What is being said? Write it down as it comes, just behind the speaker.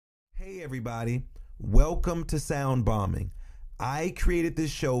Hey everybody, welcome to SoundBalming. I created this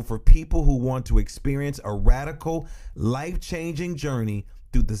show for people who want to experience a radical, life-changing journey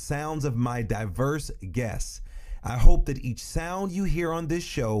through the sounds of my diverse guests. I hope that each sound you hear on this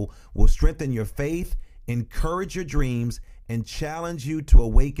show will strengthen your faith, encourage your dreams, and challenge you to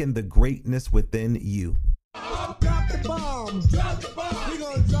awaken the greatness within you. Drop the bomb. Drop the bomb. We're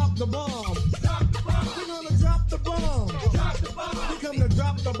gonna drop the bomb. Drop the bomb. We're gonna drop the bomb. Drop the bomb. We come to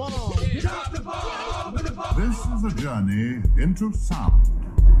drop the bomb. Drop the bomb. This is a journey into sound.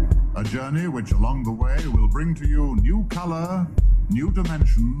 A journey which along the way will bring to you new color, new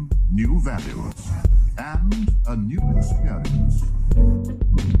dimension, new values, and a new experience.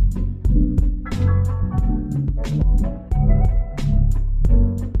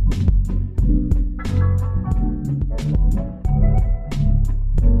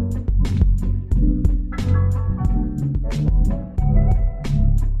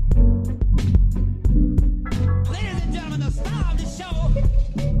 Ladies and gentlemen, the star of the show,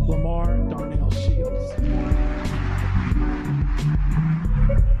 LaMarr, Darnell Shields.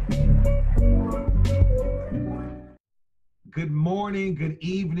 Good morning, good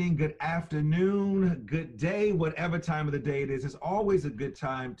evening, good afternoon, good day, whatever time of the day it is. It's always a good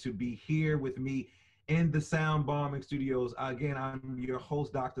time to be here with me in the SoundBalming studios. Again, I'm your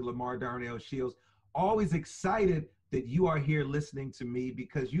host, Dr. LaMarr Darnell Shields. Always excited that you are here listening to me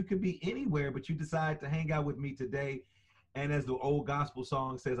because you could be anywhere, but you decide to hang out with me today. And as the old gospel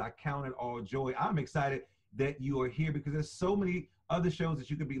song says, I count it all joy. I'm excited that you are here because there's so many other shows that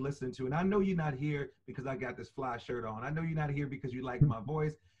you could be listening to. And I know you're not here because I got this fly shirt on. I know you're not here because you like my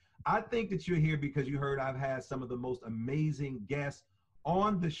voice. I think that you're here because you heard I've had some of the most amazing guests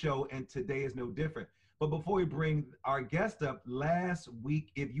on the show, and today is no different. But before we bring our guest up, last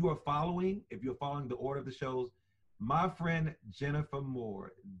week, if you're following the order of the shows, my friend Jennifer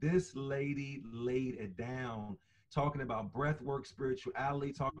Moore, this lady laid it down, talking about breath work,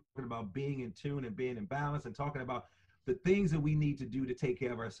 spirituality, talking about being in tune and being in balance, and talking about the things that we need to do to take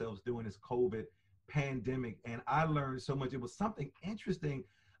care of ourselves during this COVID pandemic. And I learned so much. It was something interesting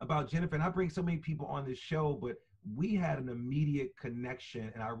about Jennifer, and I bring so many people on this show, but we had an immediate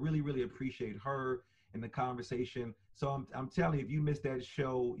connection, and I really, really appreciate her and the conversation. So I'm telling you, if you missed that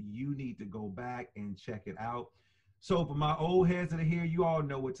show, you need to go back and check it out. So for my old heads that are here, you all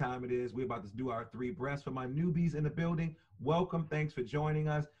know what time it is. We're about to do our three breaths. For my newbies in the building, welcome. Thanks for joining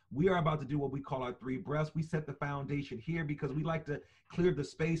us. We are about to do what we call our three breaths. We set the foundation here because we like to clear the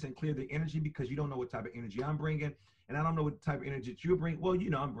space and clear the energy, because you don't know what type of energy I'm bringing, and I don't know what type of energy that you bring. Well, you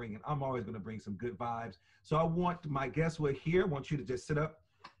know I'm always going to bring some good vibes. So I want my guests who are here, I want you to just sit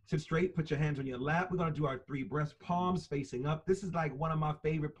straight, put your hands on your lap. We're going to do our three breaths, palms facing up. This is like one of my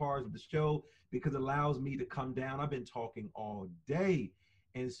favorite parts of the show because it allows me to come down. I've been talking all day.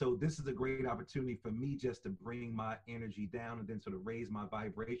 And so this is a great opportunity for me just to bring my energy down and then sort of raise my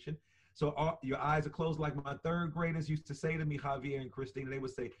vibration. So your eyes are closed, like my third graders used to say to me, Javier and Christina. They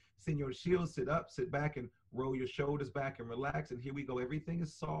would say, Senor Shields, sit up, sit back, and roll your shoulders back and relax. And here we go. Everything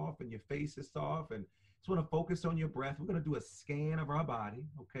is soft and your face is soft. And just want to focus on your breath. We're going to do a scan of our body,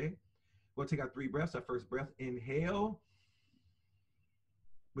 okay? We'll take our three breaths. Our first breath, inhale.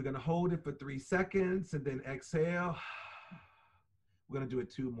 We're going to hold it for 3 seconds and then exhale. We're going to do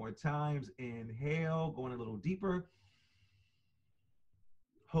it 2 more times. Inhale, going a little deeper.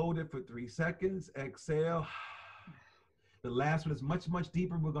 Hold it for 3 seconds. Exhale. The last one is much, much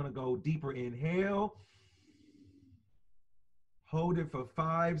deeper. We're going to go deeper. Inhale. Hold it for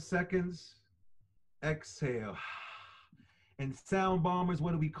 5 seconds. Exhale. And SoundBalmers,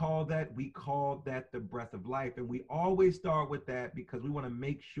 what do we call that? We call that the breath of life. And we always start with that because we want to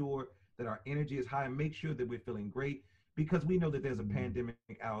make sure that our energy is high and make sure that we're feeling great, because we know that there's a pandemic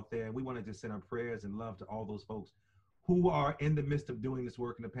out there. We want to just send our prayers and love to all those folks who are in the midst of doing this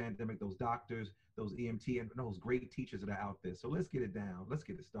work in the pandemic, those doctors, those EMT, and those great teachers that are out there. So let's get it down. Let's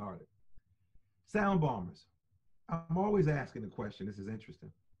get it started. SoundBalmers, I'm always asking the question, this is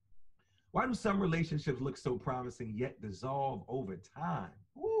interesting. Why do some relationships look so promising yet dissolve over time?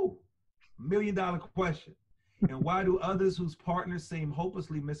 Woo, $1 million question. And why do others whose partners seem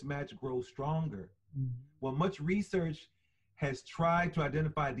hopelessly mismatched grow stronger? Well, much research has tried to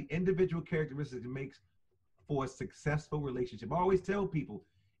identify the individual characteristics that makes for a successful relationship. I always tell people,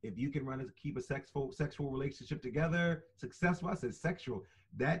 if you can keep a sexual relationship together, successful, I said sexual,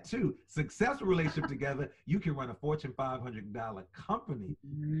 that too, successful relationship together, you can run a Fortune 500 company,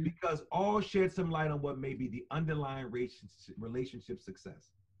 because all shed some light on what may be the underlying relationship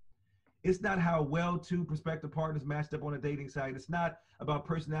success. It's not how well two prospective partners matched up on a dating site. It's not about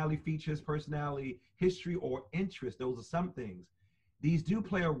personality features, personality history, or interest. Those are some things. these do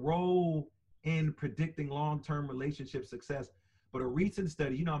play a role in predicting long-term relationship success. But a recent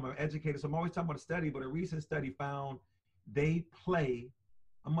study, you know, I'm an educator, so I'm always talking about a study, but a recent study found they play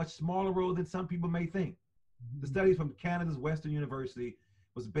a much smaller role than some people may think. The study from Canada's Western University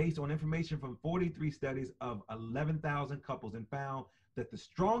was based on information from 43 studies of 11,000 couples and found that the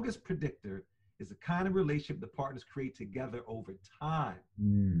strongest predictor is the kind of relationship the partners create together over time.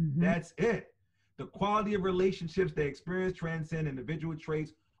 That's it. The quality of relationships they experience transcend individual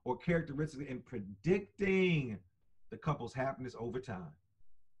traits or characteristics in predicting the couple's happiness over time.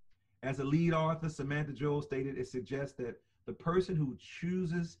 As a lead author, Samantha Joel stated, it suggests that the person who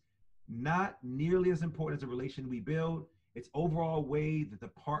chooses not nearly as important as the relation we build, it's overall way that the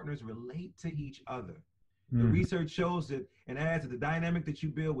partners relate to each other. The research shows that and adds that the dynamic that you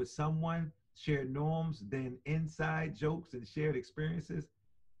build with someone, shared norms, then inside jokes and shared experiences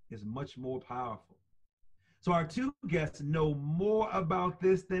is much more powerful. So our two guests know more about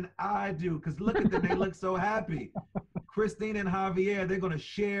this than I do, because look at them, they look so happy. Christina and Javier, they're gonna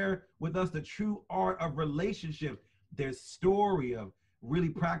share with us the true art of relationships, their story of really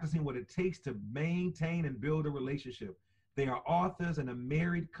practicing what it takes to maintain and build a relationship. They are authors and a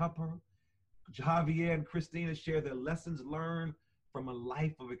married couple. Javier and Christina share their lessons learned from a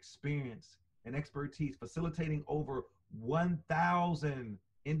life of experience and expertise, facilitating over 1,000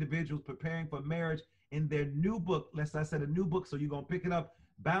 individuals preparing for marriage in their new book. As I said, a new book, so you're gonna pick it up,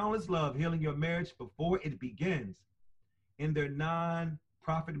 Boundless Love, Healing Your Marriage Before It Begins. In their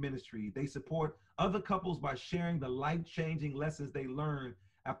non-profit ministry, they support other couples by sharing the life-changing lessons they learned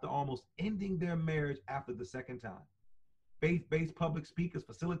after almost ending their marriage after the second time. Faith-based public speakers,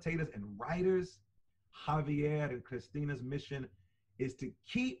 facilitators, and writers, Javier and Christina's mission is to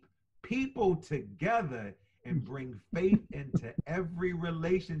keep people together and bring faith into every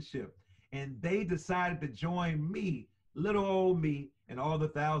relationship. And they decided to join me, little old me, and all the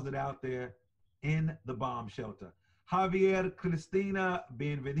thousands out there in the bomb shelter. Javier, Christina,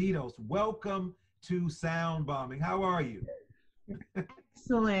 bienvenidos. Welcome to SoundBalming. How are you?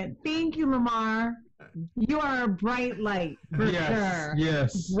 Excellent. Thank you, LaMarr. You are a bright light, for sure.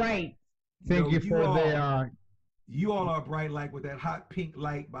 Yes. Bright. Thank you for the... You all are bright light with that hot pink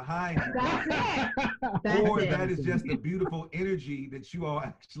light behind you. That's it. That is just the beautiful energy that you all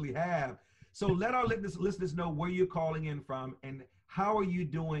actually have. So let our listeners know where you're calling in from and how are you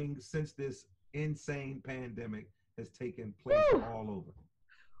doing since this insane pandemic has taken place all over.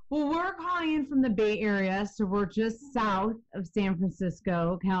 Well, we're calling in from the Bay Area, so we're just south of San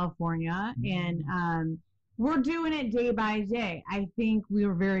Francisco, California, and we're doing it day by day. I think we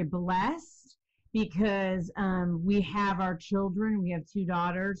were very blessed because we have our children. We have two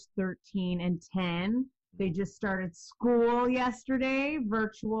daughters, 13 and 10. They just started school yesterday,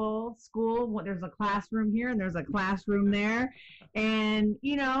 virtual school. There's a classroom here and there's a classroom there. And,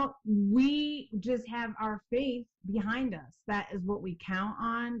 you know, we just have our faith behind us. That is what we count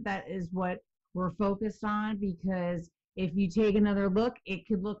on. That is what we're focused on, because if you take another look, it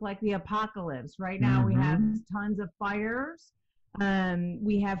could look like the apocalypse. Right now we have tons of fires.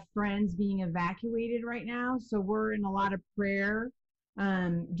 We have friends being evacuated right now. So we're in a lot of prayer.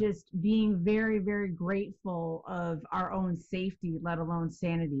 Just being very, very grateful of our own safety, let alone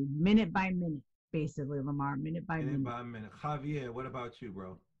sanity, minute by minute, basically, LaMarr, minute by minute. Minute by minute. Javier, what about you,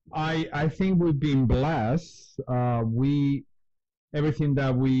 bro? I think we've been blessed. Most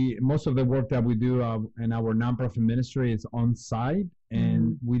of the work that we do in our nonprofit ministry is on site,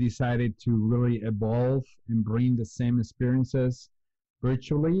 and we decided to really evolve and bring the same experiences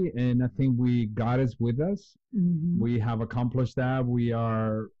virtually, and I think God is with us. We have accomplished that.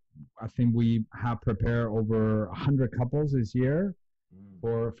 I think we have prepared over 100 couples this year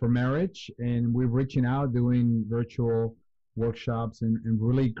for marriage, and we're reaching out, doing virtual workshops and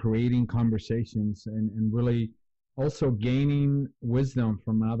really creating conversations and really also gaining wisdom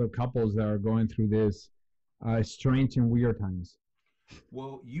from other couples that are going through this strange and weird times.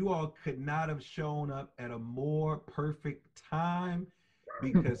 Well, you all could not have shown up at a more perfect time,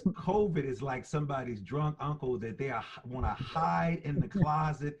 because COVID is like somebody's drunk uncle that they want to hide in the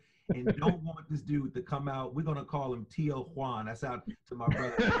closet and don't want this dude to come out. We're going to call him Tio Juan. That's out to my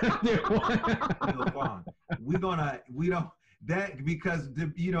brother. Tio Juan. Because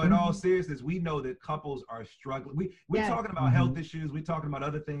in all seriousness, we know that couples are struggling. We're talking about health issues. We're talking about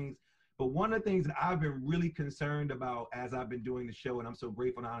other things. But one of the things that I've been really concerned about as I've been doing the show, and I'm so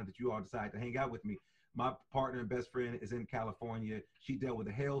grateful and honored that you all decided to hang out with me. My partner and best friend is in California. She dealt with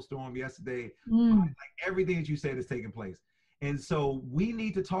a hailstorm yesterday. Like everything that you said is taking place. And so we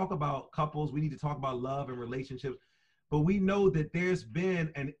need to talk about couples. We need to talk about love and relationships. But we know that there's been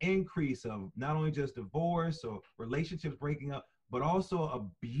an increase of not only just divorce or relationships breaking up, but also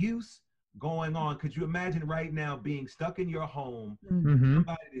abuse going on. Could you imagine right now being stuck in your home,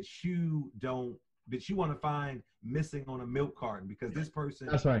 somebody that you want to find missing on a milk carton because this person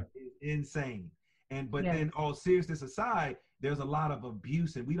That's right. is insane. But Yes. then, all seriousness aside, there's a lot of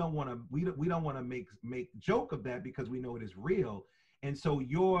abuse, and we don't want to make joke of that because we know it is real. And so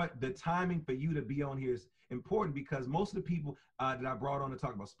the timing for you to be on here is important because most of the people that I brought on to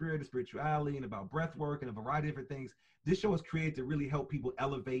talk about spirit and spirituality and about breath work and a variety of different things, this show is created to really help people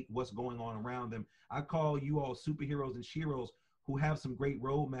elevate what's going on around them. I call you all superheroes and sheroes who have some great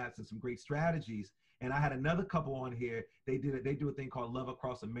roadmaps and some great strategies. And I had another couple on here. They do a thing called Love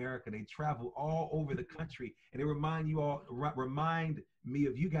Across America. They travel all over the country, and they remind me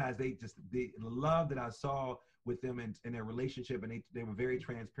of you guys. The love that I saw with them and their relationship, and they were very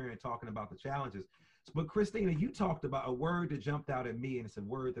transparent talking about the challenges. But Christina, you talked about a word that jumped out at me, and it's a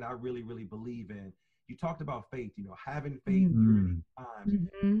word that I really, really believe in. You talked about faith, having faith during these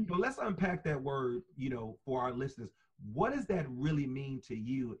times. Let's unpack that word, for our listeners. What does that really mean to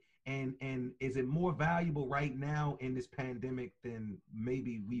you? And is it more valuable right now in this pandemic than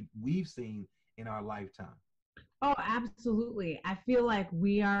maybe we've seen in our lifetime? Oh, absolutely. I feel like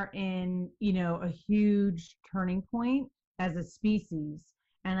we are in, a huge turning point as a species.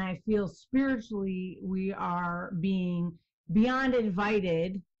 And I feel spiritually we are being beyond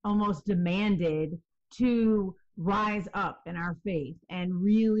invited, almost demanded to rise up in our faith and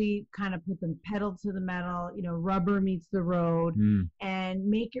really kind of put the pedal to the metal, rubber meets the road and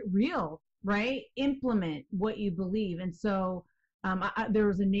make it real, right? Implement what you believe. And so there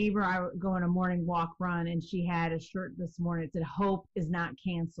was a neighbor, I would go on a morning walk run, and she had a shirt this morning. It said, "Hope is not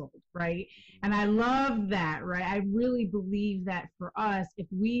canceled," right? And I love that, right? I really believe that for us, if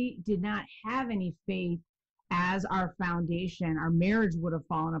we did not have any faith as our foundation, our marriage would have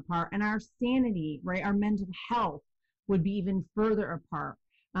fallen apart, and our sanity, right? Our mental health would be even further apart.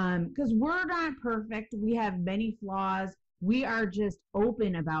 Because we're not perfect. We have many flaws. We are just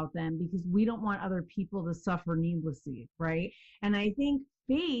open about them because we don't want other people to suffer needlessly, right? And I think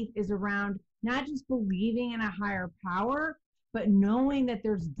faith is around not just believing in a higher power, but knowing that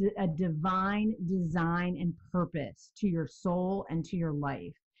there's a divine design and purpose to your soul and to your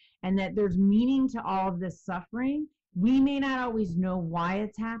life, and that there's meaning to all of this suffering. We may not always know why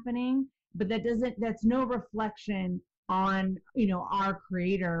it's happening, but that's no reflection on, our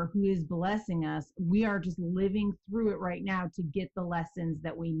creator who is blessing us. We are just living through it right now to get the lessons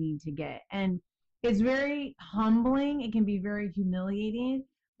that we need to get. And it's very humbling. It can be very humiliating.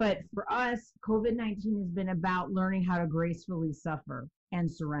 But for us, COVID-19 has been about learning how to gracefully suffer and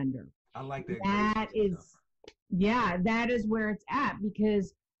surrender. I like that. That is where it's at,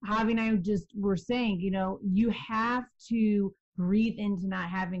 because Javi and I just were saying, you have to breathe into not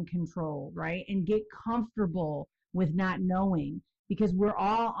having control, right? And get comfortable with not knowing, because we're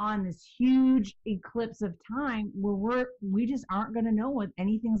all on this huge eclipse of time where we just aren't going to know what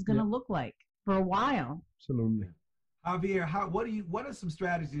anything's going to look like for a while. Absolutely. Javier, what are some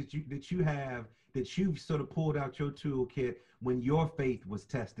strategies that you have that you've sort of pulled out your toolkit when your faith was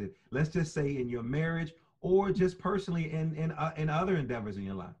tested? Let's just say in your marriage or just personally in other endeavors in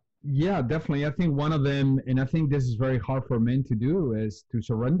your life. Yeah, definitely. I think one of them, and I think this is very hard for men to do, is to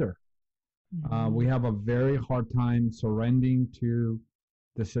surrender. We have a very hard time surrendering to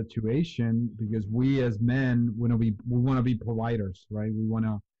the situation because we as men we want to be providers, right? We want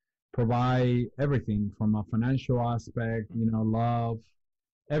to provide everything from a financial aspect, love,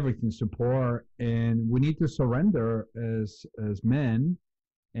 everything, support, and we need to surrender as men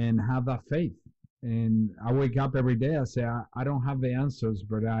and have that faith. And I wake up every day, I say, I don't have the answers,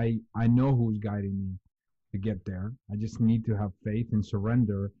 but I know who's guiding me to get there. I just need to have faith and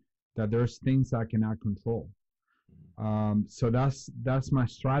surrender that there's things I cannot control. So that's my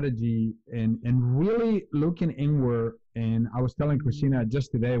strategy, and really looking inward. And I was telling Christina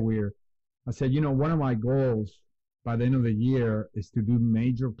just today, I said, one of my goals by the end of the year is to do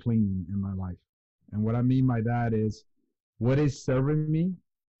major cleaning in my life. And what I mean by that is what is serving me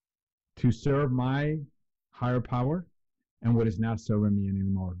to serve my higher power and what is not serving me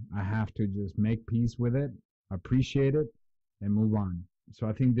anymore. I have to just make peace with it, appreciate it, and move on. So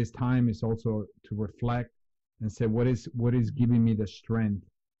I think this time is also to reflect and say what is giving me the strength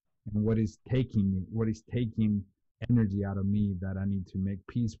and what is taking energy out of me that I need to make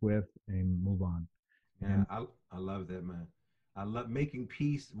peace with and move on. Yeah, I love that, man. I love making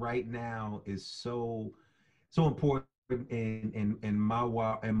peace right now is so important in my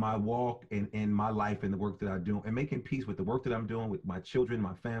walk and in my life and the work that I do, and making peace with the work that I'm doing with my children,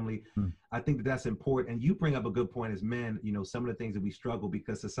 my family. I think that's important. And you bring up a good point as men, some of the things that we struggle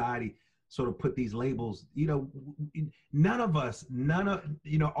because society sort of put these labels. None of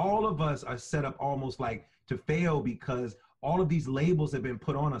all of us are set up almost like to fail because all of these labels have been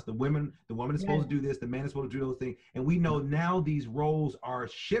put on us. The woman is supposed to do this, the man is supposed to do those things. And we know now these roles are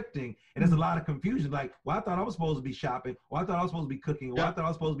shifting, and there's a lot of confusion. Like, well, I thought I was supposed to be shopping, or I thought I was supposed to be cooking, or I thought I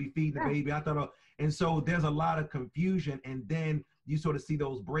was supposed to be feeding the baby. And so there's a lot of confusion, and then you sort of see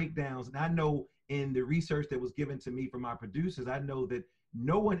those breakdowns. And I know in the research that was given to me from my producers, I know that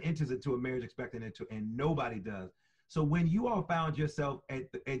no one enters into a marriage expecting it to, and nobody does. So when you all found yourself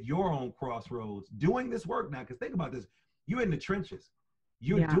at your own crossroads doing this work now, because think about this, you're in the trenches,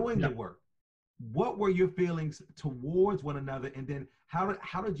 you're doing the work. What were your feelings towards one another? And then how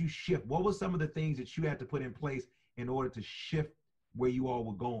did you shift? What were some of the things that you had to put in place in order to shift where you all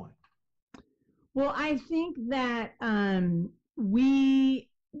were going? Well, I think that we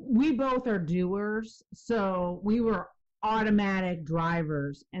both are doers, so we were automatic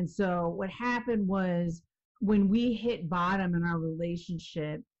drivers. And so what happened was when we hit bottom in our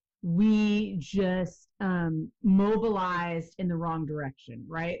relationship, we just mobilized in the wrong direction,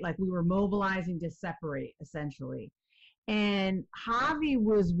 right? Like we were mobilizing to separate, essentially. And Javi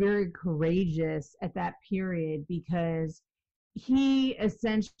was very courageous at that period because he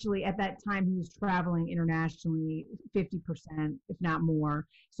essentially, at that time, he was traveling internationally 50%, if not more.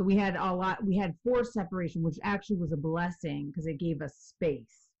 So we had forced separation, which actually was a blessing because it gave us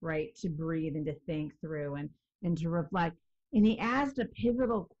space, right, to breathe and to think through and to reflect. And he asked a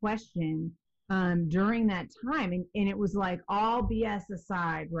pivotal question during that time. And it was like all BS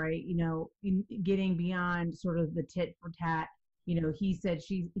aside, right? Getting beyond sort of the tit for tat, he said,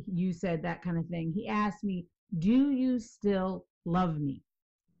 you said, that kind of thing. He asked me, do you still love me?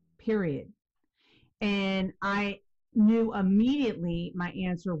 Period. And I knew immediately my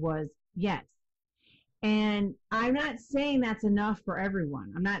answer was yes. And I'm not saying that's enough for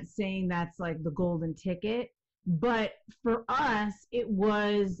everyone. I'm not saying that's like the golden ticket. But for us, it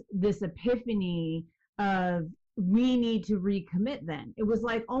was this epiphany of we need to recommit then. It was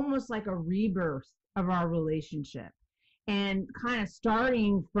like almost like a rebirth of our relationship and kind of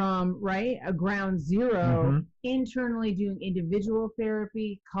starting from, right, a ground zero, internally doing individual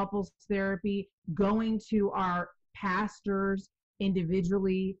therapy, couples therapy, going to our pastors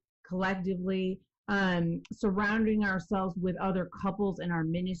individually, collectively, surrounding ourselves with other couples in our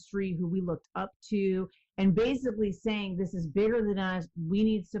ministry who we looked up to, and basically saying, this is bigger than us, we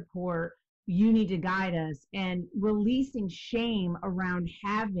need support, you need to guide us, and releasing shame around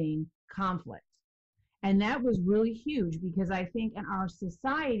having conflict. And that was really huge because I think in our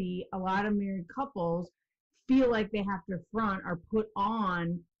society, a lot of married couples feel like they have to front or put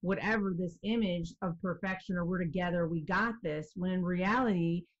on whatever this image of perfection, or we're together, we got this, when in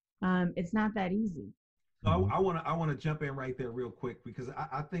reality, it's not that easy. So I want to jump in right there real quick because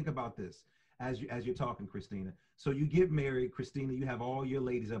I think about this as you're talking, Christina. So you get married, Christina, you have all your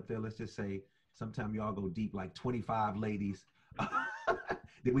ladies up there. Let's just say sometime y'all go deep, like 25 ladies.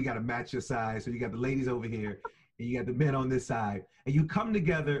 Then we got to match your size. So you got the ladies over here and you got the men on this side, and you come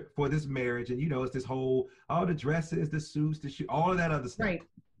together for this marriage. And it's this whole, all the dresses, the suits, the shoes, all of that other stuff. Right.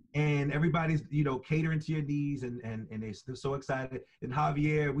 And everybody's, catering to your needs and they're so excited. And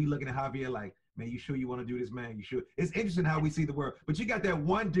Javier, we looking at Javier like, man, you sure you want to do this, man? You sure? It's interesting how we see the world. But you got that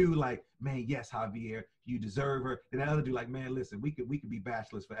one dude like, man, yes, Javier, you deserve her. Then that other dude like, man, listen, we could be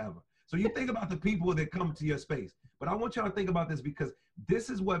bachelors forever. So you think about the people that come to your space. But I want y'all to think about this because this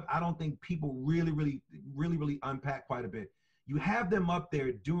is what I don't think people really unpack quite a bit. You have them up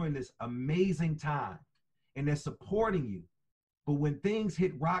there during this amazing time and they're supporting you. But when things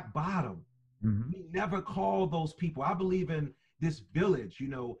hit rock bottom, we never call those people. I believe in this village,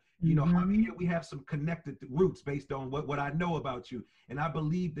 Javier, we have some connected roots based on what I know about you. And I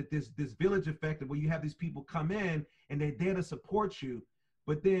believe that this village effect of where you have these people come in and they're there to support you.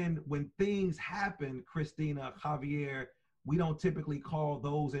 But then when things happen, Christina, Javier, we don't typically call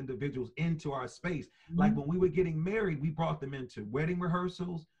those individuals into our space. Like when we were getting married, we brought them into wedding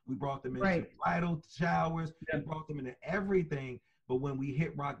rehearsals. We brought them into bridal showers. We brought them into everything. But when we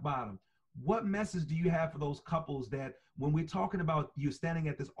hit rock bottom, what message do you have for those couples that when we're talking about you standing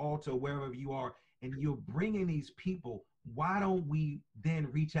at this altar, wherever you are, and you're bringing these people, why don't we then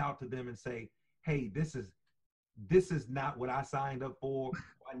reach out to them and say, hey, this is not what I signed up for.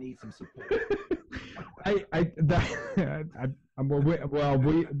 I need some support.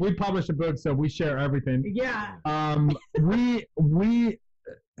 We publish a book, so we share everything. Yeah. We meet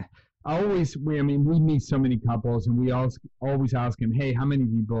so many couples, and we always ask them, hey, how many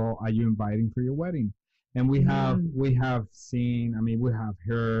people are you inviting for your wedding? And we have seen, I mean, we have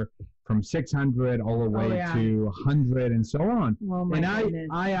heard from 600 all the way to 100 and so on. Oh, my goodness.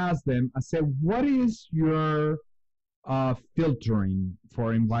 I asked them, I said, what is your filtering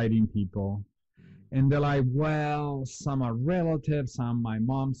for inviting people? And they're like, well, some are relatives, some my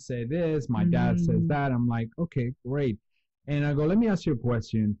mom said this, my dad says that. I'm like, okay, great. And I go, let me ask you a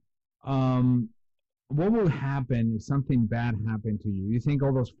question. What will happen if something bad happened to you? You think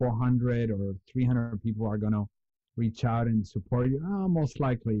all those 400 or 300 people are going to reach out and support you? Oh, most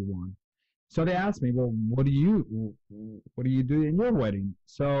likely one. So they asked me, well, what do you do in your wedding?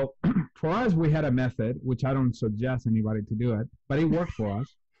 So for us, we had a method, which I don't suggest anybody to do it, but it worked for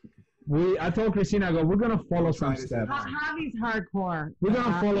us. I told Christina, I go, we're going to follow some steps. Javi's hardcore. We're going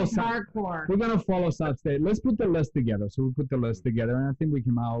to follow some hardcore. We're going to follow some steps. Let's put the list together. So we put the list together, and I think we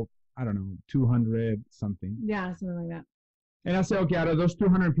came out, I don't know, 200 something. Yeah, something like that. And I said, okay, out of those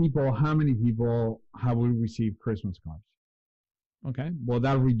 200 people, how many people have we received Christmas cards? Okay, well,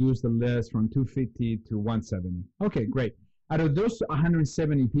 that reduced the list from 250 to 170. Okay, great. Out of those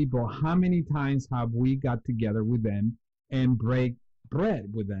 170 people, how many times have we got together with them and break bread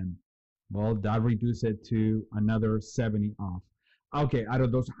with them? Well, that reduced it to another 70 off. Okay, out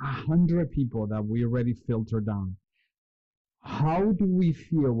of those 100 people that we already filtered down, how do we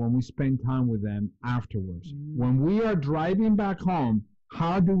feel when we spend time with them afterwards? When we are driving back home,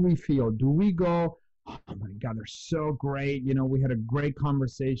 how do we feel? Do we go, oh my God, they're so great. You know, we had a great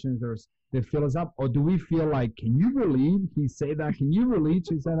conversation. They fill us up. Or do we feel like, can you believe he said that? Can you believe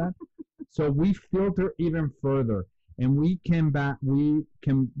she said that? So we filter even further. And we came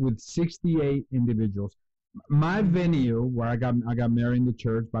with 68 individuals. My venue, where I got married in the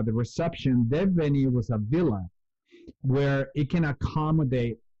church, but the reception, that venue was a villa where it can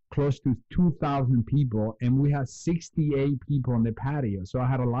accommodate close to 2,000 people, and we had 68 people on the patio. So I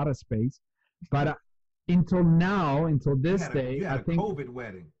had a lot of space. But until this day, I think COVID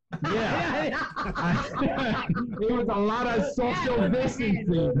wedding. Yeah, it was a lot of social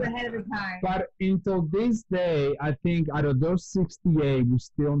distancing. Ahead of time. But until this day, I think out of those 68, we're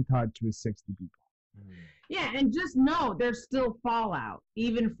still in touch with 60 people. Yeah, and just know there's still fallout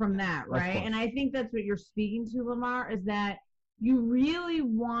even from that, right? And I think that's what you're speaking to, LaMarr, is that you really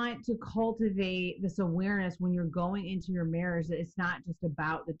want to cultivate this awareness when you're going into your marriage that it's not just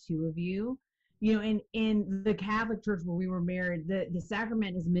about the two of you. You know, in the Catholic Church where we were married, the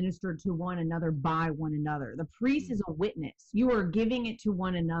sacrament is ministered to one another by one another. The priest is a witness. You are giving it to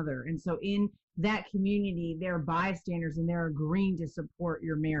one another. And so in that community, they're bystanders and they're agreeing to support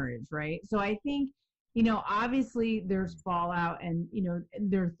your marriage, right? So I think, you know, obviously there's fallout and, you know,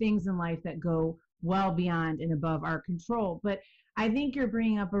 there are things in life that go well beyond and above our control. But I think you're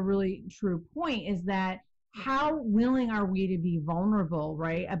bringing up a really true point, is that how willing are we to be vulnerable,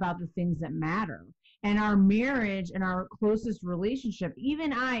 right, about the things that matter? And our marriage and our closest relationship,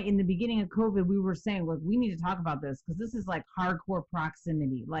 even in the beginning of COVID, we were saying, look, we need to talk about this because this is like hardcore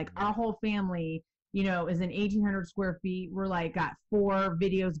proximity. Like our whole family, you know, is in 1,800 square feet. We're like got 4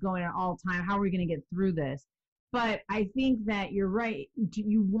 videos going at all time. How are we going to get through this? But I think that you're right.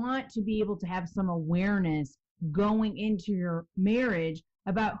 You want to be able to have some awareness going into your marriage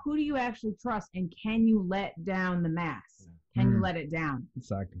about who do you actually trust and can you let down the mask? Can you let it down?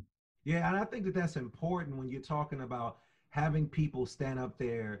 Exactly. Yeah, and I think that that's important when you're talking about having people stand up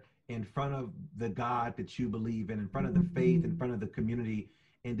there in front of the God that you believe in front of the faith, in front of the community,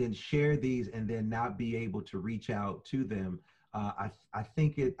 and then share these and then not be able to reach out to them. I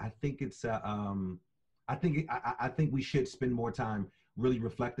think we should spend more time really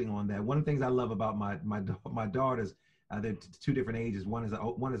reflecting on that. One of the things I love about my daughters, they're 2 different ages. One is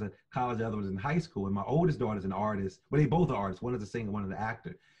a college, the other was in high school. And my oldest daughter is an artist. Well, they both are artists. One is a singer, one is an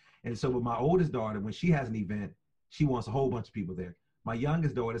actor. And so with my oldest daughter, when she has an event, she wants a whole bunch of people there. My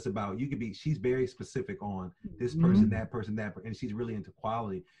youngest daughter, it's about, she's very specific on this person, that person, and she's really into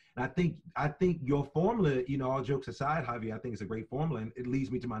quality. And I think your formula, you know, all jokes aside, Javier, I think it's a great formula. And it leads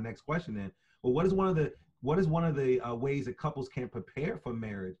me to my next question then. Well, what is one of the ways that couples can prepare for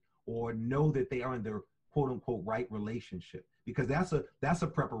marriage or know that they are in their quote unquote right relationship? Because that's a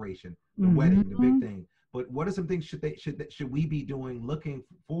preparation, the wedding, the big thing. But what are some things should we be doing, looking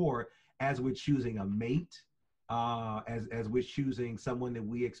for as we're choosing a mate, as we're choosing someone that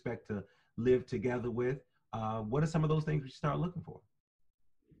we expect to live together with? What are some of those things we should start looking for?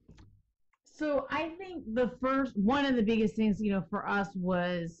 So I think one of the biggest things, you know, for us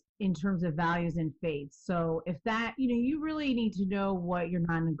was in terms of values and faith. So if that, you know, you really need to know what your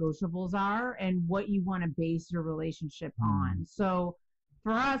non-negotiables are and what you want to base your relationship on. So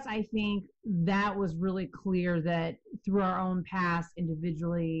for us, I think that was really clear that through our own past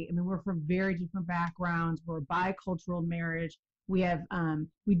individually, I mean, we're from very different backgrounds. We're a bicultural marriage. We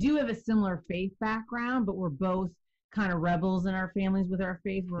we do have a similar faith background, but we're both kind of rebels in our families with our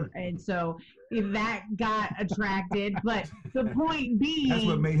faith. And so if that got attracted, but the point being, that's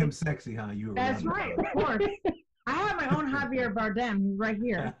what made him sexy, huh? That's right, of course. I have my own Javier Bardem. He's right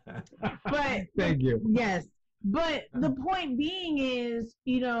here. But thank you. Yes. But the point being is,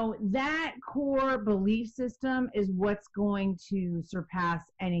 that core belief system is what's going to surpass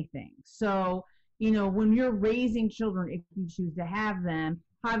anything. So, when you're raising children, if you choose to have them,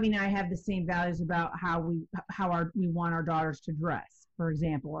 Javi and I have the same values about how we want our daughters to dress, for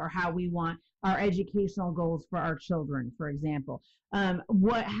example, or how we want our educational goals for our children, for example. How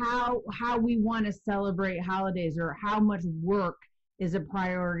we want to celebrate holidays, or how much work is a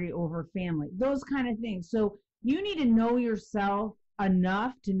priority over family, those kind of things. So you need to know yourself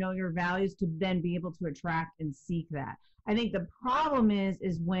enough to know your values to then be able to attract and seek that. I think the problem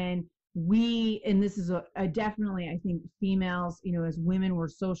is when and this is definitely, I think females, as women, were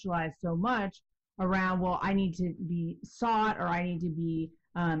socialized so much around, well, I need to be sought, or I need to be,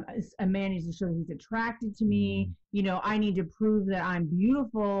 a man needs to show he's attracted to me. I need to prove that I'm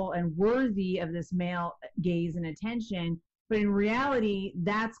beautiful and worthy of this male gaze and attention. But in reality,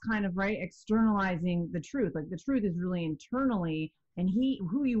 that's kind of externalizing the truth. Like, the truth is really internally, and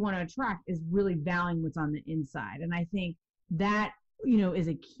who you want to attract is really valuing what's on the inside. And I think that, is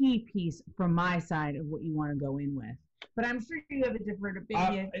a key piece from my side of what you want to go in with. But I'm sure you have a different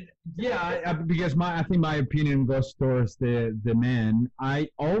opinion. Because I think my opinion goes towards the men. I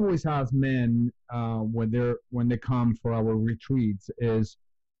always ask men when they come for our retreats is,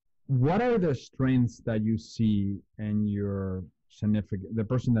 what are the strengths that you see in your significant, the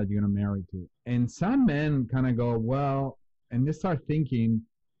person that you're going to marry to? And some men kind of go, well, and they start thinking,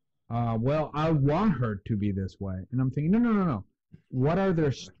 well, I want her to be this way. And I'm thinking, no. What are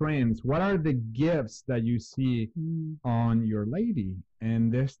their strengths? What are the gifts that you see on your lady? And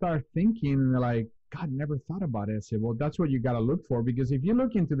they start thinking, and they're like, God, never thought about it. I said, well, that's what you got to look for, because if you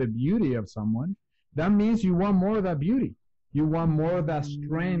look into the beauty of someone, that means you want more of that beauty. You want more of that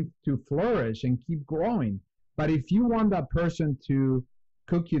strength to flourish and keep growing. But if you want that person to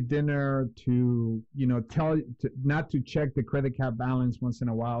cook you dinner, to, not to check the credit card balance once in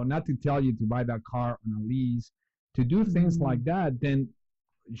a while, not to tell you to buy that car on a lease, to do things like that, then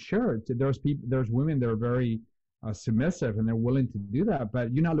sure, there's women that are very submissive and they're willing to do that.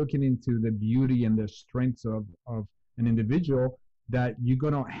 But you're not looking into the beauty and the strengths of an individual that you're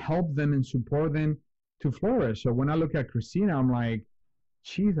going to help them and support them to flourish. So when I look at Christina, I'm like,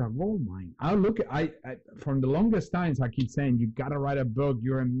 she's a gold mine. I from the longest times I keep saying, you got to write a book.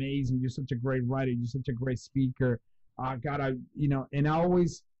 You're amazing. You're such a great writer. You're such a great speaker. And I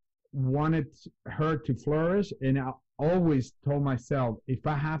always wanted her to flourish. And I always told myself, if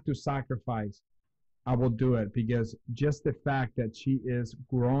I have to sacrifice, I will do it, because just the fact that she is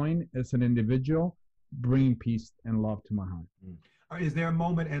growing as an individual, bringing peace and love to my heart. Is there a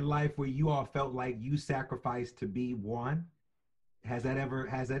moment in life where you all felt like you sacrificed to be one? Has that ever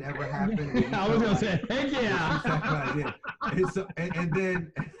happened? I was gonna say, heck yeah. And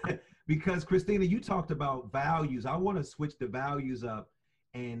then, because Christina, you talked about values. I want to switch the values up,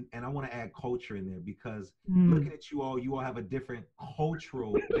 and I want to add culture in there, because looking at you all have a different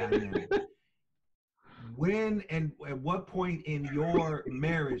cultural dynamic. When and at what point in your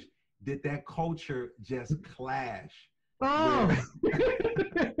marriage did that culture just clash? Oh,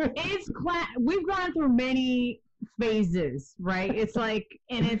 we've gone through many phases, right? It's like,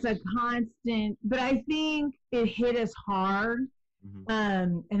 and it's a constant, but I think it hit us hard.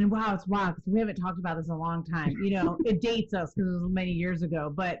 And wow, it's wild because we haven't talked about this in a long time. It dates us because it was many years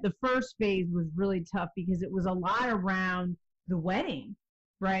ago. But the first phase was really tough because it was a lot around the wedding,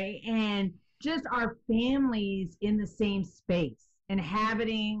 right? And just our families in the same space,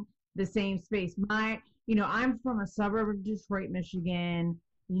 inhabiting the same space. I'm from a suburb of Detroit, Michigan,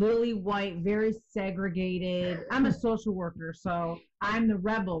 lily white, very segregated. I'm a social worker, so I'm the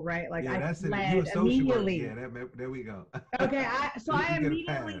rebel, right? Like, yeah, I fled immediately. Yeah, there we go. Okay, I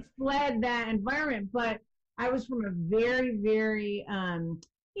immediately fled that environment, but I was from a very, very,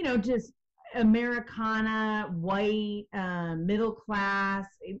 just Americana, white, middle class,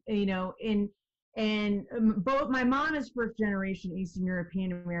 and both my mom is first generation Eastern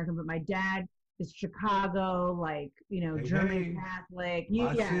European American, but my dad is Chicago, German Catholic. You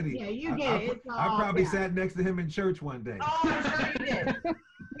get it. I probably sat next to him in church one day. Oh, I'm sure you did.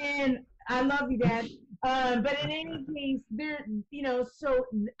 And I love you, Dad. But in any case, so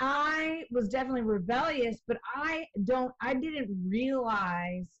I was definitely rebellious, but I didn't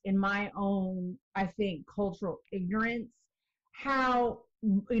realize in my own, I think, cultural ignorance how,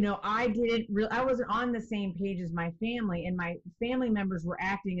 I wasn't on the same page as my family, and my family members were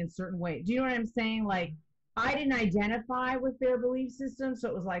acting in certain ways. Do you know what I'm saying? Like, I didn't identify with their belief system, so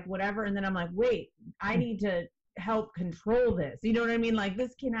it was like, whatever. And then I'm like, wait, I need to help control this. You know what I mean? Like,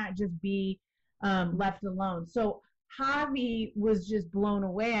 this cannot just be left alone. So Javi was just blown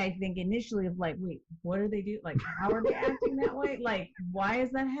away, I think, initially, of like, wait, what do they do? Like, how are they acting that way? Like, why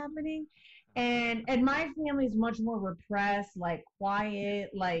is that happening? And my family is much more repressed, like quiet,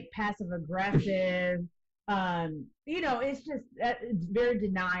 like passive aggressive. It's just it's very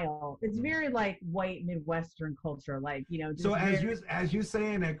denial. It's very like white Midwestern culture, like Just so as you're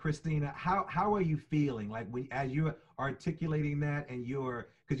saying that, Christina, how are you feeling? Like as you're articulating that, and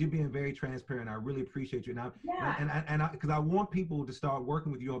because you're being very transparent. I really appreciate you. Now, because I want people to start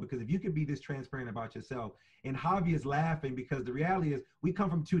working with you all, because if you can be this transparent about yourself, and Javi is laughing because the reality is we come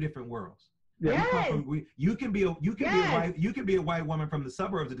from two different worlds. Yes. You can be a white woman from the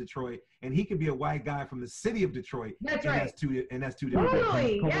suburbs of Detroit, and he can be a white guy from the city of Detroit. That's right. That's two different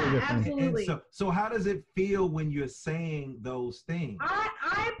Totally. Yeah, absolutely. And so how does it feel when you're saying those things?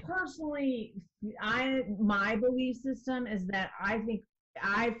 I personally, my belief system is that I think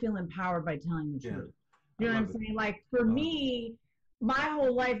I feel empowered by telling the truth. You know what I'm saying? Like, for me, my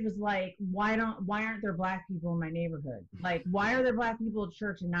whole life was like, why aren't there black people in my neighborhood? Like, why are there black people at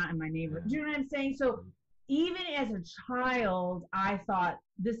church and not in my neighborhood? Do you know what I'm saying? So even as a child, I thought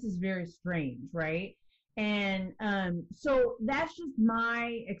this is very strange, right? And so that's just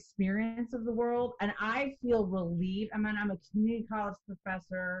my experience of the world, and I feel relieved. I mean, I'm a community college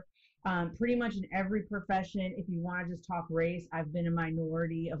professor, pretty much in every profession. If you want to just talk race, I've been a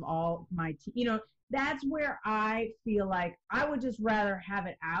minority of all my that's where I feel like I would just rather have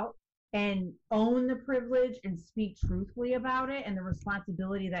it out and own the privilege and speak truthfully about it and the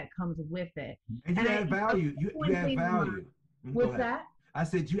responsibility that comes with it. And you add value. You add value. What's that? I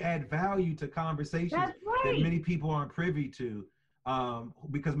said you add value to conversations that many people aren't privy to.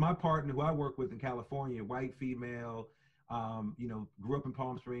 Because my partner, who I work with in California, white female, grew up in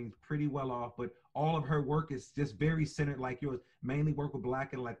Palm Springs, pretty well off, but all of her work is just very centered like yours. Mainly work with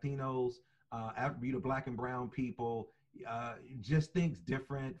Black and Latinos, Black and brown people, just thinks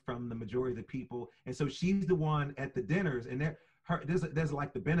different from the majority of the people. And so she's the one at the dinners, and there's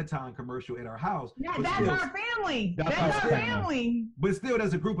like the Benetton commercial at our house. Yeah, that's our family. That's our family. But still,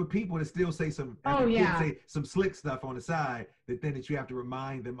 there's a group of people that still say some say some slick stuff on the side that you have to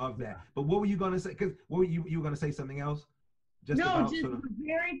remind them of that. But what were you going to say? Because you were going to say something else? The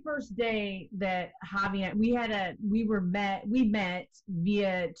very first day that Javi and we met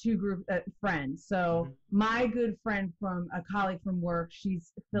via two group friends. So my good friend from a colleague from work,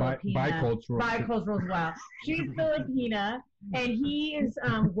 she's Filipina, bicultural as well. She's Filipina, and he is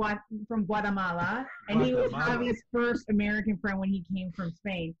from Guatemala, and he was Javi's first American friend when he came from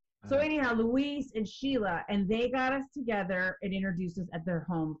Spain. So anyhow, Luis and Sheila, and they got us together and introduced us at their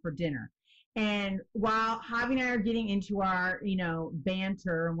home for dinner. And while Javi and I are getting into our,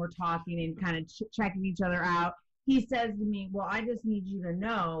 banter, and we're talking and kind of checking each other out, he says to me, well, I just need you to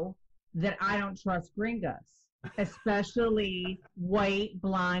know that I don't trust gringos, especially white,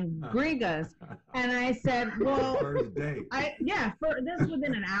 blonde gringos. And I said, well, first day. This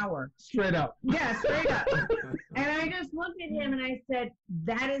within an hour. Straight up. Yeah, straight up. And I just looked at him and I said,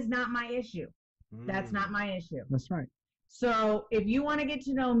 that is not my issue. That's not my issue. That's right. So if you want to get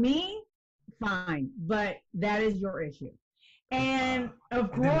to know me, fine, but that is your issue. And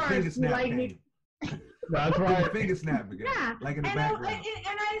of course, like me. That's right. Finger snap again. Yeah. Like in the background.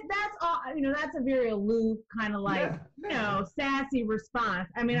 That's all. That's a very aloof kind of like, sassy response.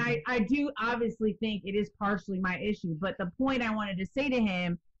 I mean, I do obviously think it is partially my issue, but the point I wanted to say to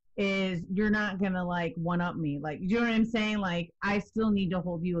him is, you're not gonna like one up me. Like, you know what I'm saying? Like, I still need to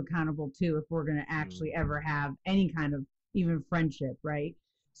hold you accountable too if we're gonna actually ever have any kind of even friendship, right?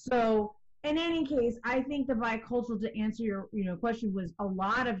 So. In any case, I think the bicultural, to answer your question, was a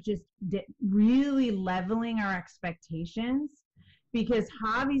lot of just really leveling our expectations, because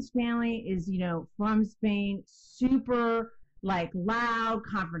Javi's family is from Spain, super like loud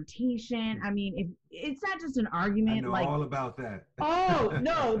confrontation. I mean, if it's not just an argument, I know like all about that. Oh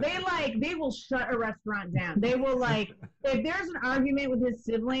no, they will shut a restaurant down. They will like, if there's an argument with his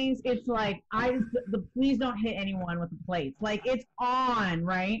siblings, it's like please don't hit anyone with the plates. Like, it's on,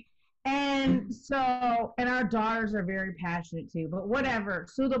 right? And so, and our daughters are very passionate too, but whatever.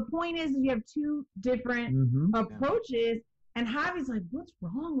 So the point is you have two different approaches, And Javi's like, what's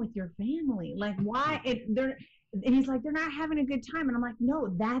wrong with your family? Like, why? And he's like, they're not having a good time. And I'm like,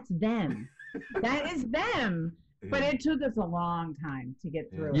 no, that's them. That is them. But it took us a long time to get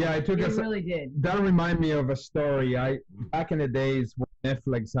through. Yeah, it took us. It really did. That reminded me of a story. Back in the days when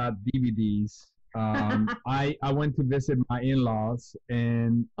Netflix had DVDs, I went to visit my in-laws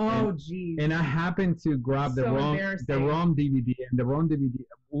and and I happened to grab the wrong DVD, and the wrong DVD.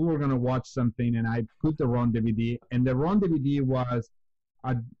 We were gonna watch something, and I put the wrong DVD, and the wrong DVD was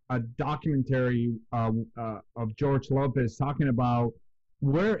a documentary of George Lopez talking about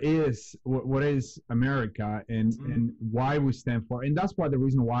what is America and why we stand for, and that's why the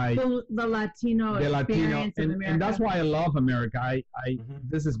reason why the Latino experience of America. And that's why I love America.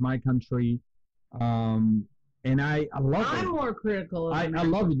 This is my country, and I love it. I'm more critical of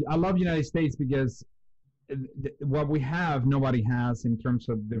America. I love United States because what we have nobody has in terms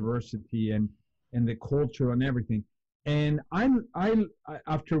of diversity and the culture and everything. And I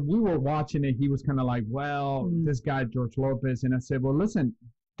after we were watching it, he was kind of like, well, this guy George Lopez, and I said, well, listen,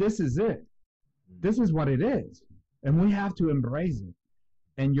 this is it. This is what it is, and we have to embrace it.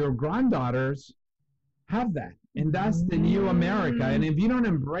 And your granddaughters have that, and that's the new America. And if you don't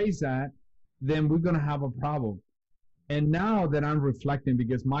embrace that, then we're gonna have a problem. And now that I'm reflecting,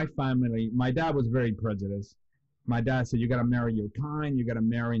 because my family, my dad was very prejudiced. My dad said, you gotta marry your kind, you gotta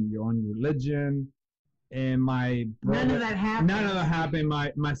marry your own religion. And my brother, none of that happened. None of that happened. My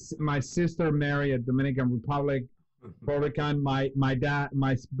sister married a Dominican Republican. My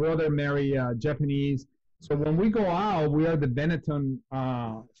brother married Japanese. So when we go out, we are the Benetton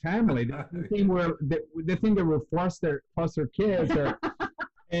family. They think they were foster kids.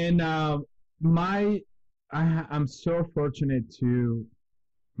 And I'm so fortunate to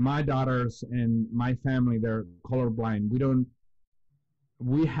my daughters and my family. They're colorblind.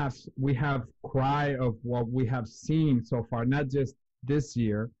 We have cry of what we have seen so far, not just this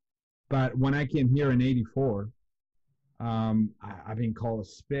year, but when I came here in '84, I've been called a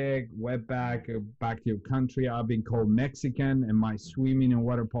spig, back to your country. I've been called Mexican in my swimming and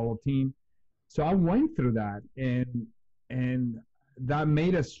water polo team. So I went through that, and that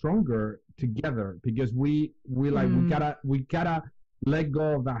made us stronger together, because we gotta let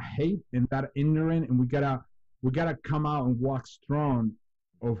go of that hate and that ignorance, and we gotta come out and walk strong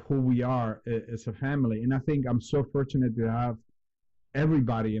of who we are as a family. And I think I'm so fortunate to have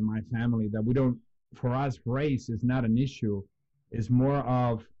everybody in my family that for us, race is not an issue. It's more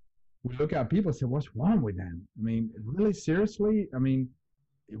of, we look at people and say, what's wrong with them? I mean, really seriously? I mean,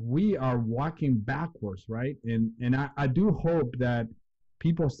 we are walking backwards, right? And I do hope that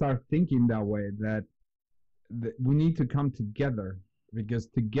people start thinking that way, that we need to come together, because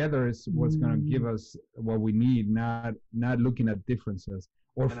together is what's going to give us what we need, not looking at differences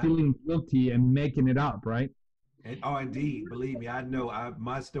or feeling guilty and making it up, right? Indeed. Believe me, I know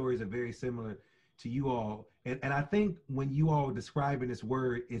my stories are very similar to you all. And I think when you all describing this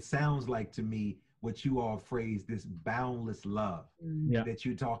word, it sounds like to me what you all phrase, this boundless love that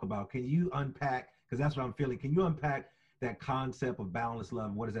you talk about. Can you unpack, because that's what I'm feeling, can you unpack that concept of boundless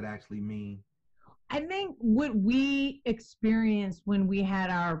love? What does it actually mean? I think what we experienced when we had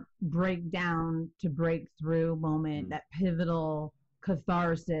our breakdown to breakthrough moment, that pivotal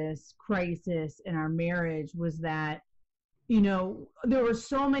catharsis, crisis in our marriage, was that, there were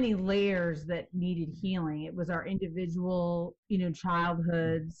so many layers that needed healing. It was our individual,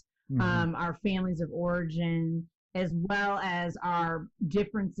 childhoods, our families of origin, as well as our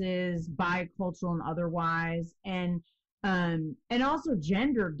differences, bicultural and otherwise, and also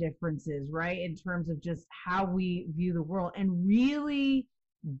gender differences, right? In terms of just how we view the world, and really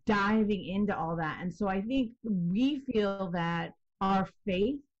diving into all that. And so I think we feel that our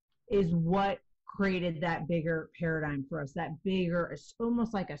faith is what created that bigger paradigm for us, that bigger, it's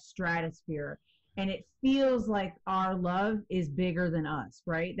almost like a stratosphere. And it feels like our love is bigger than us,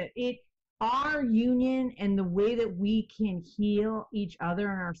 right? That our union and the way that we can heal each other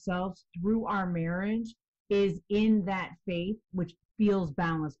and ourselves through our marriage is in that faith, which feels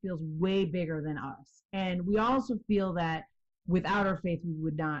boundless, feels way bigger than us. And we also feel that without our faith, we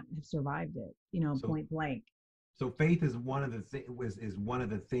would not have survived it, point blank. So faith is one of the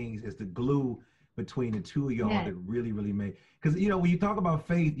things, is the glue between the two of y'all that really, really make. Because, when you talk about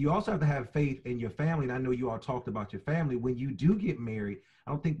faith, you also have to have faith in your family. And I know you all talked about your family. When you do get married,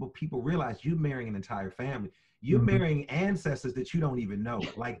 I don't think what people realize, you're marrying an entire family. You're marrying ancestors that you don't even know.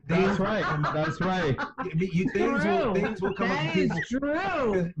 Like that's right. That's right. Things will come up. That is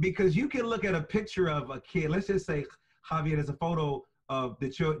true. Because you can look at a picture of a kid. Let's just say, Javier, there's a photo of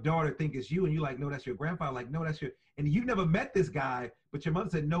that your daughter think it's you, and you're like, no, that's your grandfather. Like, no, that's your. And you've never met this guy, but your mother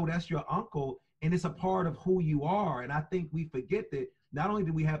said, no, that's your uncle. and it's a part of who you are. And I think we forget that not only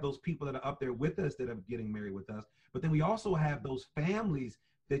do we have those people that are up there with us that are getting married with us, but then we also have those families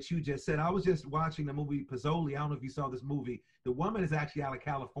that you just said. I was just watching the movie Pozzoli. I don't know if you saw this movie. The woman is actually out of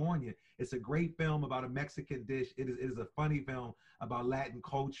California. It's a great film about a Mexican dish. It is a funny film about Latin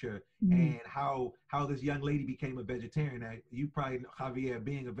culture and how this young lady became a vegetarian. Now, you probably know, Javier,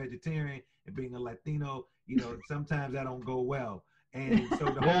 being a vegetarian and being a Latino, you know, sometimes that don't go well. And so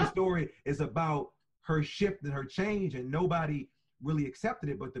the whole story is about her shift and her change, and nobody really accepted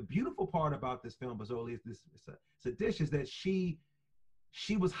it. But the beautiful part about this film, Pozzoli, is it's a dish is that she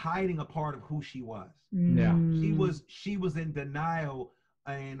was hiding a part of who she was. Yeah. She was in denial,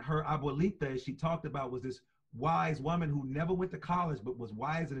 and her abuelita, as she talked about, was this wise woman who never went to college but was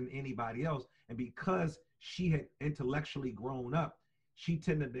wiser than anybody else. And because she had intellectually grown up, she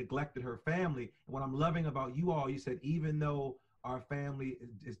tended to neglected her family. And what I'm loving about you all, you said, even though our family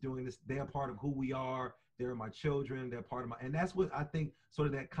is doing this, they're part of who we are. They're my children. They're part of my, and that's what I think, sort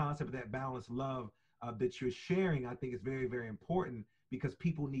of that concept of that balanced love that you're sharing, I think is very, very important, because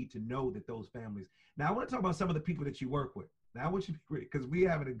people need to know that those families. Now, I want to talk about some of the people that you work with. Now, I want you to be great, because we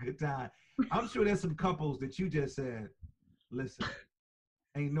having a good time. I'm sure there's some couples that you just said, listen,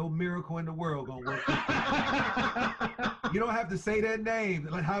 ain't no miracle in the world gonna work. You don't have to say their names.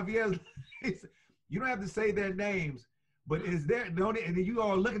 Like Javier, you don't have to say their names. But is there, don't it, and then you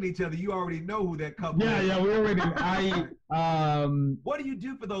all looking at each other, you already know who that couple is. Yeah, we already, what do you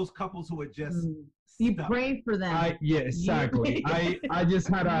do for those couples who are just You stuck? pray for them. yeah, exactly. I just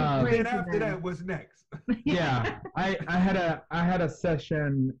had a, And after that, what's next? yeah, I had a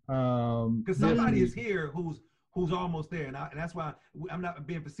session, Because somebody is here who's almost there, and that's why I'm not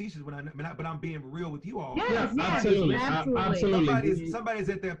being facetious but I'm being real with you all. Yes, absolutely. absolutely. Somebody's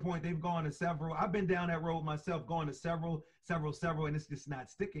at that point. They've gone to several. I've been down that road myself, going to several, and it's just not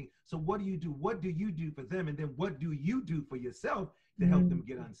sticking. So what do you do? What do you do for them, and then what do you do for yourself to help them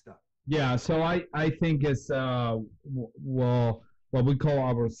get unstuck? Yeah, so I think it's well, what we call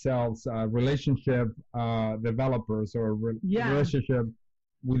ourselves relationship developers, or relationship.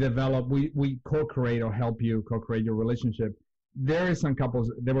 We develop, we co-create or help you co-create your relationship. There was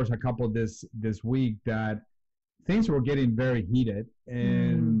a couple this week that things were getting very heated,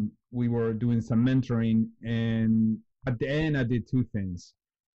 and we were doing some mentoring, and at the end I did two things.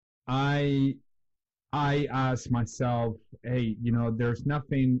 I asked myself, hey, you know, there's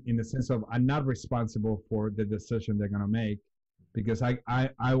nothing, in the sense of I'm not responsible for the decision they're gonna make, because I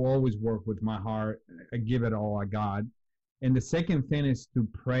always work with my heart. I give it all I got. And the second thing is to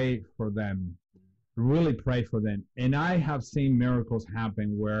pray for them, really pray for them. And I have seen miracles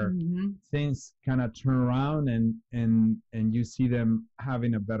happen where things kind of turn around, and you see them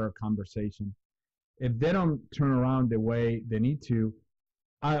having a better conversation. If they don't turn around the way they need to,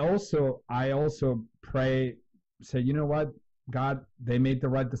 I also pray, say, you know what, God, they made the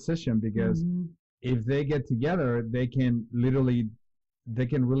right decision, because if they get together, they can really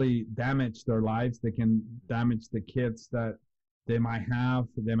damage their lives. They can damage the kids that they might have.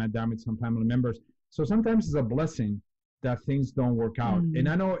 They might damage some family members. So sometimes it's a blessing that things don't work out. And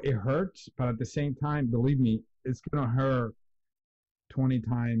I know it hurts, but at the same time, believe me, it's going to hurt 20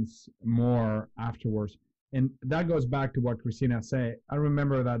 times more afterwards. And that goes back to what Christina said. I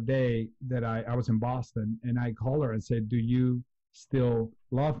remember that day that I was in Boston, and I called her and said, do you still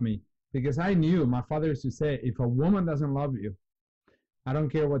love me? Because I knew, my father used to say, if a woman doesn't love you, I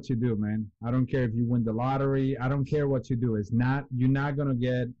don't care what you do, man. I don't care if you win the lottery. I don't care what you do. You're not gonna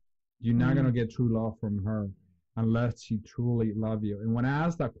get true love from her unless she truly loves you. And when I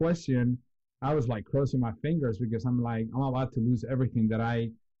asked that question, I was like crossing my fingers, because I'm like, I'm about to lose everything that I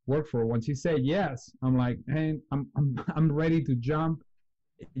work for. When she said yes, I'm like, hey, I'm ready to jump.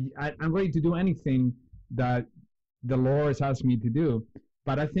 I'm ready to do anything that the Lord has asked me to do.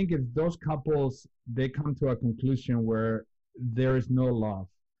 But I think if those couples, they come to a conclusion where there is no love,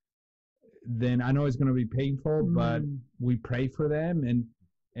 then I know it's going to be painful, but we pray for them,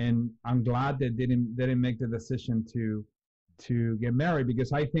 and I'm glad that they didn't make the decision to get married,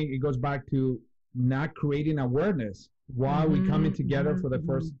 because I think it goes back to not creating awareness. Why are we coming together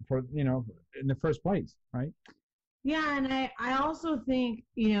in the first place, right? Yeah, and I also think,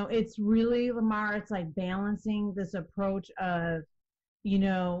 you know, it's really, LaMarr, it's like balancing this approach of, you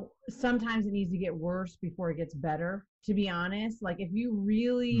know, sometimes it needs to get worse before it gets better, to be honest. Like, if you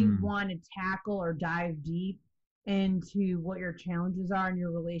really want to tackle or dive deep into what your challenges are in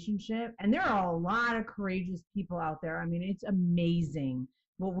your relationship, and there are a lot of courageous people out there. I mean, it's amazing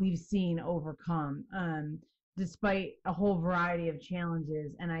what we've seen overcome, despite a whole variety of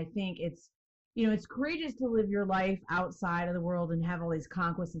challenges. And I think it's you know, it's courageous to live your life outside of the world and have all these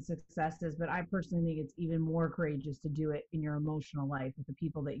conquests and successes, but I personally think it's even more courageous to do it in your emotional life with the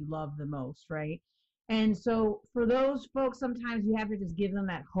people that you love the most, right? And so for those folks, sometimes you have to just give them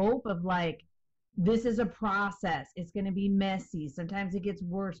that hope of like, this is a process. It's going to be messy. Sometimes it gets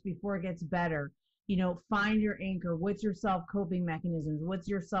worse before it gets better. You know, find your anchor. What's your self-coping mechanisms? What's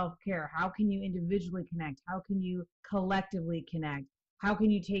your self-care? How can you individually connect? How can you collectively connect? How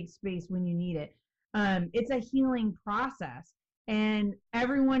can you take space when you need it? It's a healing process, and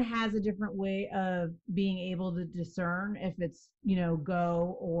everyone has a different way of being able to discern if it's, you know,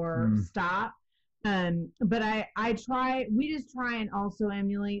 go or stop. But we just try and also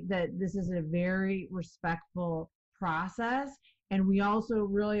emulate that this is a very respectful process. And we also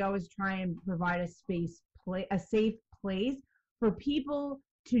really always try and provide a safe place for people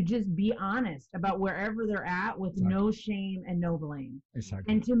to just be honest about wherever they're at with no shame and no blame.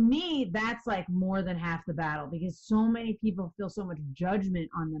 Exactly. And to me, that's like more than half the battle, because so many people feel so much judgment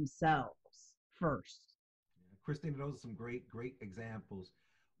on themselves first. Christina, those are some great examples.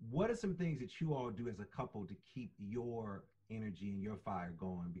 What are some things that you all do as a couple to keep your energy and your fire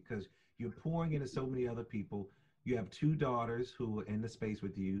going? Because you're pouring into so many other people. You have 2 daughters who are in the space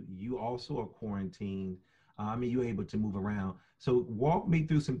with you. You also are quarantined. You're able to move around. So walk me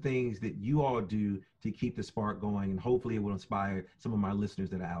through some things that you all do to keep the spark going, and hopefully it will inspire some of my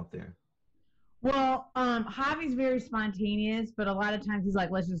listeners that are out there. Well, Javi's very spontaneous, but a lot of times he's like,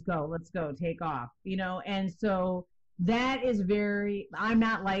 let's go, take off, you know? And so that is I'm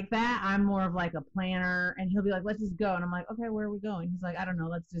not like that. I'm more of like a planner, and he'll be like, let's just go. And I'm like, okay, where are we going? He's like, I don't know.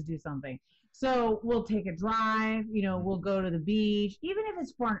 Let's just do something. So we'll take a drive, you know, we'll go to the beach, even if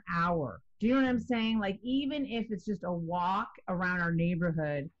it's for an hour. Do you know what I'm saying? Like, even if it's just a walk around our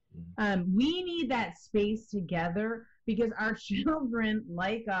neighborhood, we need that space together, because our children,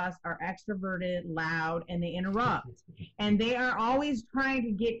 like us, are extroverted, loud, and they interrupt. And they are always trying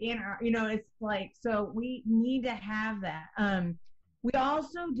to get in our, you know, it's like, so we need to have that. We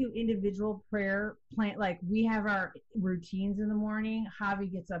also do individual prayer like we have our routines in the morning.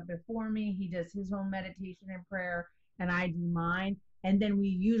 Javi gets up before me. He does his own meditation and prayer, and I do mine. And then we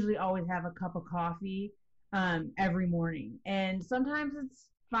usually always have a cup of coffee every morning. And sometimes it's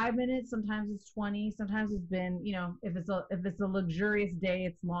 5 minutes, sometimes it's 20, sometimes it's been, you know, if it's a luxurious day,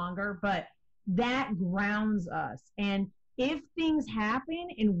 it's longer, but that grounds us. And if things happen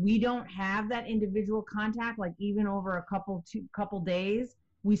and we don't have that individual contact, like even over a couple days,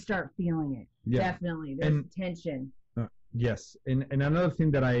 we start feeling it. Yeah. Definitely. There's tension. Yes. And another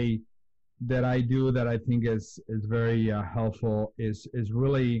thing that I do that I think is very helpful is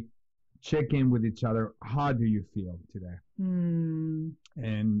really check in with each other. How do you feel today? And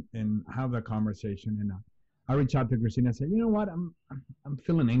have that conversation. And I reach out to Christina and say, you know what, I'm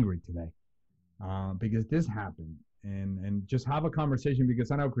feeling angry today because this happened. And just have a conversation,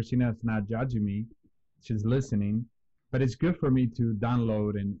 because I know Christina's not judging me. She's listening. But it's good for me to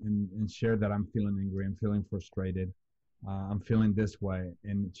download and share that I'm feeling angry, I'm feeling frustrated, I'm feeling this way,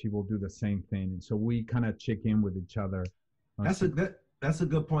 and she will do the same thing. And so we kind of check in with each other. That's a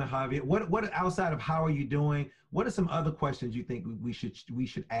good point, Javier. What outside of how are you doing, what are some other questions you think we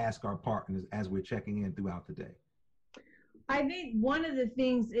should ask our partners as we're checking in throughout the day? I think one of the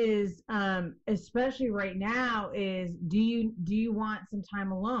things is, especially right now, is do you want some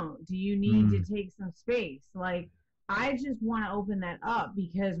time alone? Do you need to take some space? Like, I just want to open that up,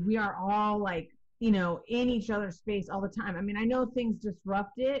 because we are all like, you know, in each other's space all the time. I mean, I know things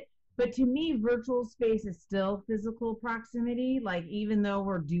disrupt it, but to me, virtual space is still physical proximity. Like, even though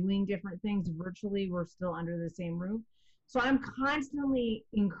we're doing different things virtually, we're still under the same roof. So I'm constantly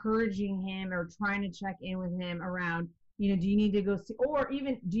encouraging him or trying to check in with him around, you know, do you need to go see, or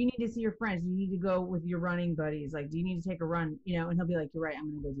even do you need to see your friends? Do you need to go with your running buddies? Like, do you need to take a run? You know, and he'll be like, you're right, I'm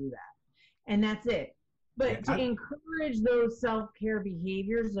going to go do that. And that's it. But to encourage those self-care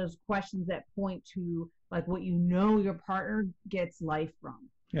behaviors, those questions that point to like what you know your partner gets life from.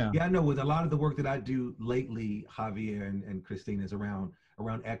 Yeah, I know with a lot of the work that I do lately, Javier and Christina, is around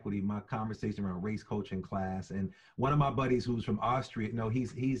equity, my conversation around race coaching class. And one of my buddies who's from Austria, no,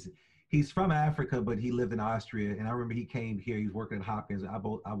 he's from Africa, but he lived in Austria. And I remember he came here, he was working at Hopkins. I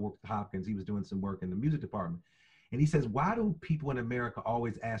worked at Hopkins. He was doing some work in the music department. And he says, why do people in America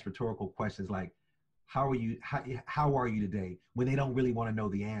always ask rhetorical questions like, how are you today, when they don't really want to know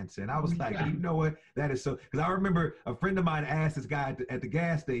the answer? And I was like, you know what, that is so, because I remember a friend of mine asked this guy at the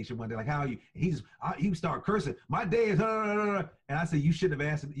gas station one day, like, how are you? He would start cursing, my day is, and I said, you shouldn't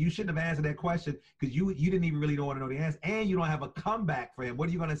have answered that question, because you didn't even really want to know the answer, and you don't have a comeback for him. What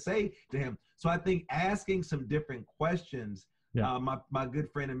are you going to say to him? So I think asking some different questions Yeah. My good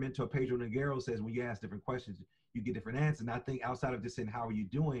friend and mentor Pedro Noguero says when you ask different questions, you get different answers. And I think outside of just saying how are you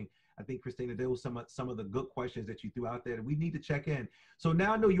doing, I think Christina, there was some of the good questions that you threw out there that we need to check in. So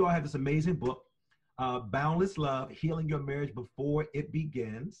now I know you all have this amazing book, Boundless Love: Healing Your Marriage Before It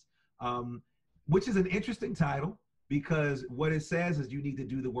Begins, which is an interesting title because what it says is you need to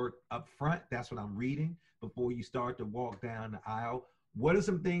do the work up front. That's what I'm reading before you start to walk down the aisle. What are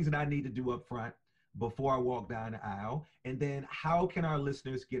some things that I need to do up front before I walk down the aisle? And then how can our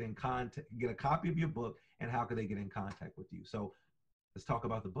listeners get in contact, get a copy of your book, and how can they get in contact with you? So let's talk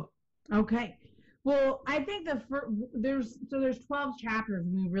about the book. Okay. Well, I think there's 12 chapters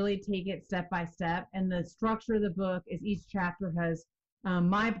and we really take it step by step. And the structure of the book is each chapter has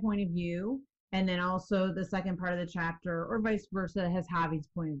my point of view, and then also the second part of the chapter, or vice versa, has Javi's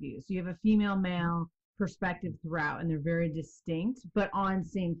point of view. So you have a female male perspective throughout, and they're very distinct, but on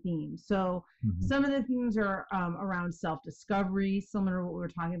same themes. So some of the themes are around self-discovery, similar to what we were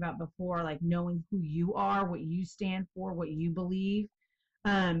talking about before, like knowing who you are, what you stand for, what you believe.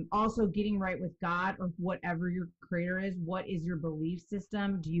 Also getting right with God, or whatever your creator is. What is your belief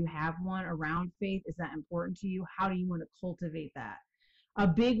system? Do you have one around faith? Is that important to you? How do you want to cultivate that? A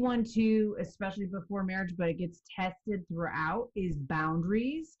big one too, especially before marriage, but it gets tested throughout, is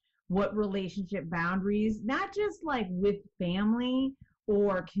boundaries. What relationship boundaries, not just like with family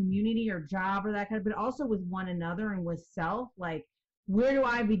or community or job or that kind of, but also with one another and with self. Like, where do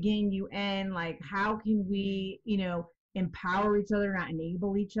I begin, you end? Like, how can we, empower each other, not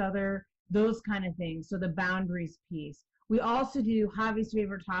enable each other, those kind of things. So the boundaries piece. We also do, Javi's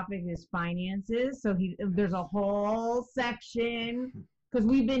favorite topic is finances. So there's a whole section, because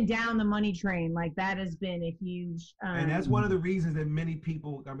we've been down the money train. Like, that has been a huge and that's one of the reasons that many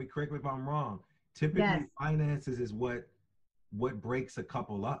people, correct me if I'm wrong, typically yes. finances is what breaks a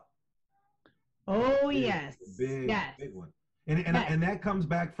couple up. Oh, big, yes. Big one. And that comes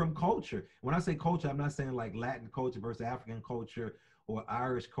back from culture. When I say culture, I'm not saying like Latin culture versus African culture or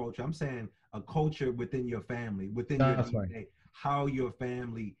Irish culture. I'm saying a culture within your family, within your DNA, how your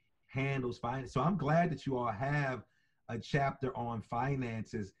family handles finance. So I'm glad that you all have a chapter on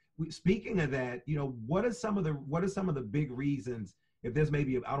finances. Speaking of that, what are some of the big reasons? If there's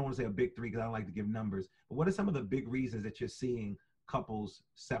maybe, I don't want to say a big three because I don't like to give numbers, but what are some of the big reasons that you're seeing couples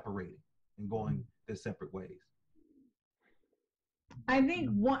separating and going their separate ways? I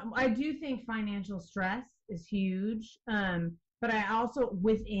do think financial stress is huge. But I also,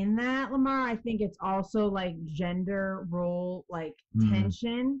 within that, LaMarr, I think it's also like gender role, like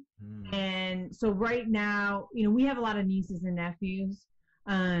tension. And so right now, we have a lot of nieces and nephews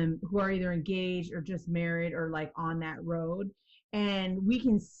who are either engaged or just married or like on that road. And we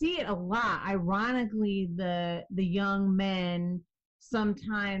can see it a lot. Ironically, the young men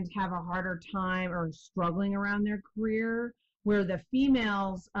sometimes have a harder time or struggling around their career, where the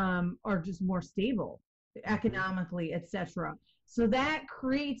females are just more stable economically, etc. So that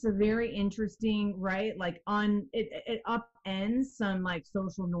creates a very interesting, right? Like it upends some like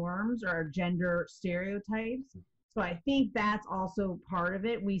social norms or gender stereotypes. So I think that's also part of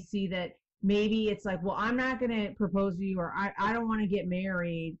it. We see that maybe it's like, well, I'm not going to propose to you, or I don't want to get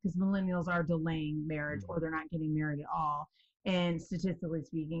married, because millennials are delaying marriage or they're not getting married at all, and statistically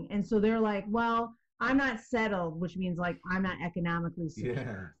speaking. And so they're like, well, I'm not settled, which means like I'm not economically secure.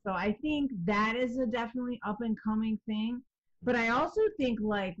 Yeah. So I think that is a definitely up and coming thing. But I also think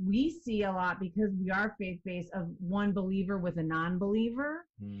like we see a lot, because we are faith-based, of one believer with a non-believer.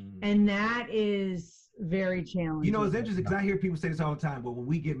 And that is very challenging. It's interesting because I hear people say this all the time. Well, when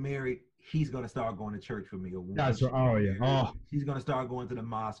we get married, he's going to start going to church with me. Or that's right. Oh, yeah. Oh, he's going to start going to the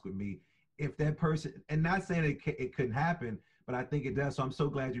mosque with me. If that person, and not saying it couldn't happen, but I think it does. So I'm so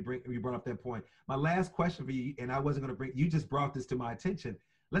glad you brought up that point. My last question for you, and I wasn't going to bring, you just brought this to my attention.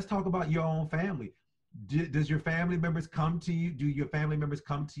 Let's talk about your own family. Does your family members come to you? Do your family members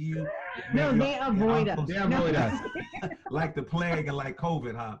come to you? No, they avoid us. They avoid us. Like the plague and like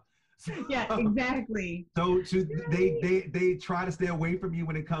COVID, huh? Yeah, exactly. So they try to stay away from you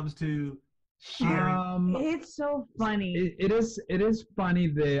when it comes to sharing. It's so funny. It is funny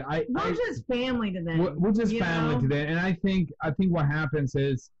that we're just family to them. We're just family to them, and I think what happens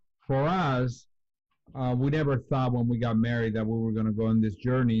is, for us, we never thought when we got married that we were going to go on this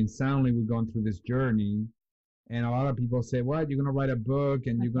journey, and suddenly we're going through this journey. And a lot of people say, "What? You're going to write a book,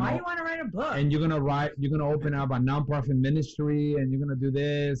 and you're going why do you want to write a book? And you're going to open up a nonprofit ministry, and you're going to do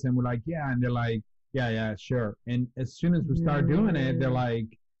this." And we're like, "Yeah," and they're like, "Yeah, sure." And as soon as we start doing it, they're like,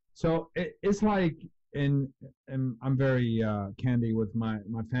 so it's like, and I'm very candid with my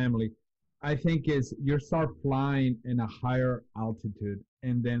family. I think you start flying in a higher altitude,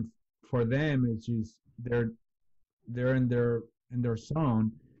 and then for them it's just they're in their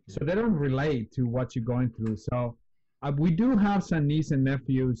zone, so they don't relate to what you're going through. So we do have some nieces and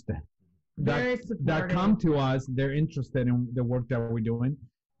nephews that come to us. They're interested in the work that we're doing.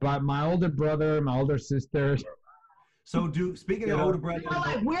 But my older brother, my older sister. So, speaking of older brother,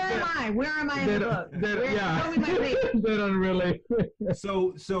 like, where am I? Where am I in the book? They don't really.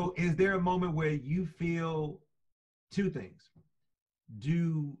 So is there a moment where you feel two things?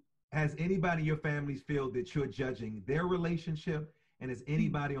 Has anybody in your families feel that you're judging their relationship, and has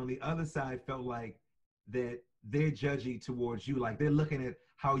anybody on the other side felt like that they're judging towards you, like they're looking at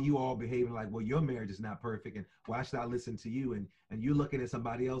how you all behaving, like, well, your marriage is not perfect, and why should I listen to you? And you're looking at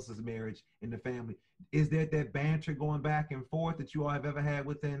somebody else's marriage in the family. Is there that banter going back and forth that you all have ever had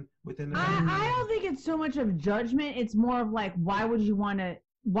within the family? I don't think it's so much of judgment. It's more of like, why would you want to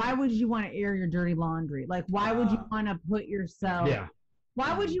air your dirty laundry? Like, why would you want to put yourself? Yeah.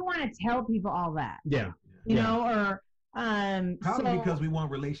 Why would you want to tell people all that? Yeah. You know, or probably because we want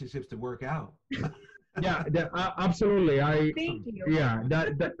relationships to work out. Yeah, absolutely. Thank you. Yeah,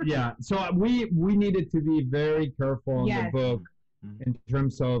 yeah. So we needed to be very careful in the book in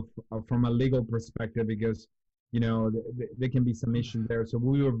terms of from a legal perspective, because there can be some issues there. So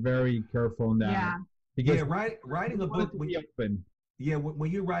we were very careful on that. Yeah. Because writing a book when you open. Yeah,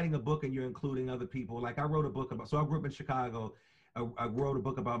 when you're writing a book and you're including other people, like I wrote a book about. So I grew up in Chicago. I wrote a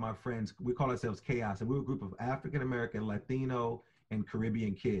book about my friends. We call ourselves Chaos, and we were a group of African American, Latino, and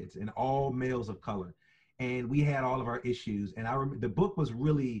Caribbean kids, and all males of color. And we had all of our issues. And I remember the book was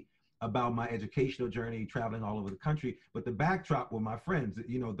really about my educational journey, traveling all over the country. But the backdrop were my friends,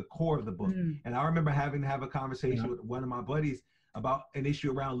 the core of the book. And I remember having to have a conversation with one of my buddies about an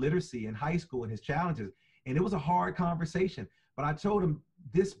issue around literacy in high school and his challenges. And it was a hard conversation. But I told him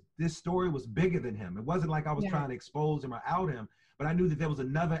this story was bigger than him. It wasn't like I was trying to expose him or out him, but I knew that there was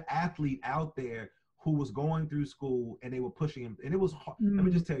another athlete out there who was going through school and they were pushing him. And it was hard. Let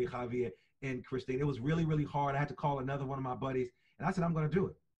me just tell you, Javier and Christine, it was really, really hard. I had to call another one of my buddies, and I said, I'm going to do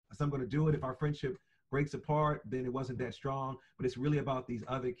it. I said, I'm going to do it. If our friendship breaks apart, then it wasn't that strong, but it's really about these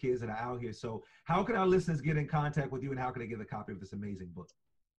other kids that are out here. So how can our listeners get in contact with you, and how can they get a copy of this amazing book?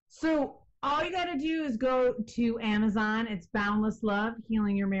 So all you got to do is go to Amazon. It's Boundless Love,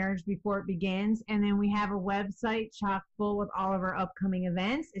 Healing Your Marriage Before It Begins. And then we have a website chock full with all of our upcoming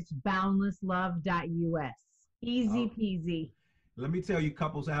events. It's boundlesslove.us. Easy peasy. Let me tell you,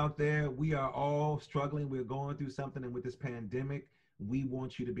 couples out there, we are all struggling. We're going through something, and with this pandemic, we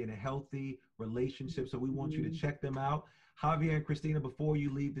want you to be in a healthy relationship. So we want you to check them out. Javier and Christina, before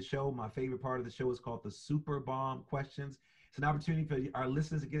you leave the show, my favorite part of the show is called the Super Bomb Questions. It's an opportunity for our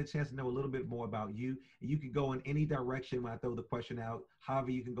listeners to get a chance to know a little bit more about you. And you can go in any direction when I throw the question out.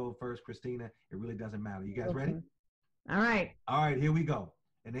 Javi, you can go first. Christina, it really doesn't matter. You guys ready? All right. All right, here we go.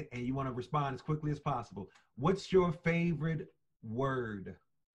 And you want to respond as quickly as possible. What's your favorite word?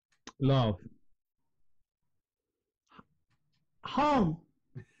 Love. Home.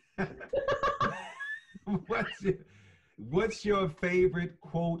 What's your favorite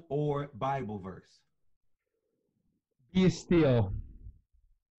quote or Bible verse? Be still.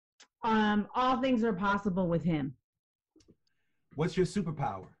 All things are possible with him. What's your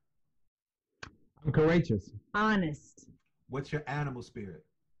superpower? I'm courageous. Honest. What's your animal spirit?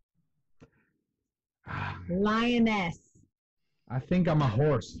 Lioness. I think I'm a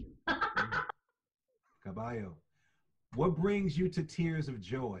horse. Caballo. What brings you to tears of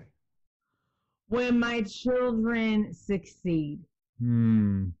joy? When my children succeed.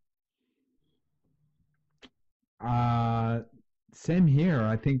 Same here.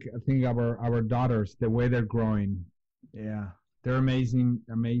 I think our daughters, the way they're growing, they're amazing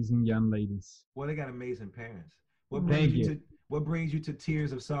young ladies. Well, they got amazing parents. What brings you to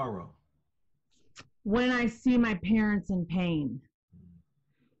tears of sorrow? When I see my parents in pain.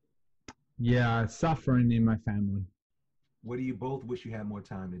 Yeah, suffering in my family. What do you both wish you had more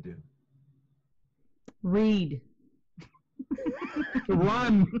time to do? Read.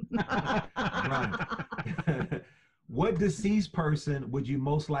 Run. Run. What deceased person would you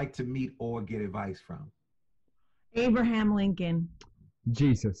most like to meet or get advice from? Abraham Lincoln.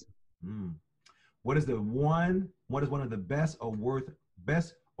 Jesus. What is one of the best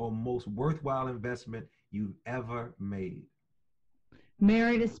or most worthwhile investment you've ever made?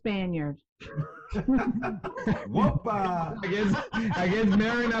 Married a Spaniard. Whoopa! I guess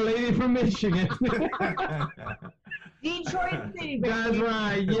marrying a lady from Michigan. Detroit City. Baby. That's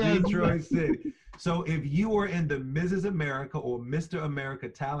right. Yes. Detroit City. So if you were in the Mrs. America or Mr. America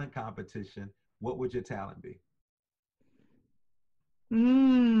talent competition, what would your talent be?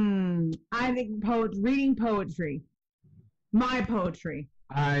 I think reading poetry. My poetry.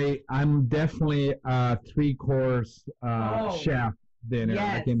 I'm definitely a 3-course chef dinner.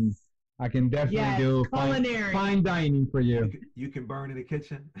 Yes. I can definitely do fine dining for you. You can burn in the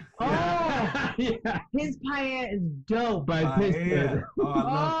kitchen. Oh, Yeah. his paella is dope. But it tastes good. Oh, I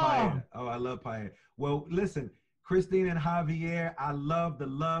love paella. Oh, I love paella. Well, listen, Christina and Javier, I love the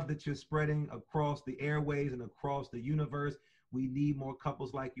love that you're spreading across the airways and across the universe. We need more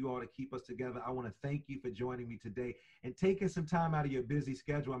couples like you all to keep us together. I want to thank you for joining me today and taking some time out of your busy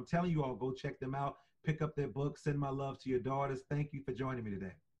schedule. I'm telling you all, go check them out, pick up their book, send my love to your daughters. Thank you for joining me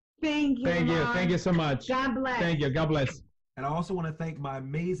today. Thank you. Thank you. LaMarr. Thank you so much. God bless. Thank you. God bless. And I also want to thank my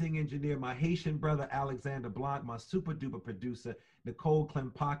amazing engineer, my Haitian brother, Alexander Blanc, my super duper producer, Nicole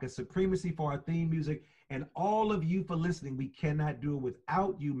Klempaka, Supremacy for our theme music, and all of you for listening. We cannot do it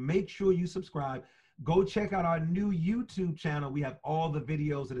without you. Make sure you subscribe. Go check out our new YouTube channel. We have all the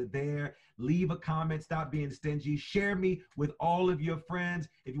videos that are there. Leave a comment. Stop being stingy. Share me with all of your friends.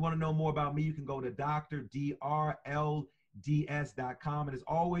 If you want to know more about me, you can go to DrDRLDS.com. And as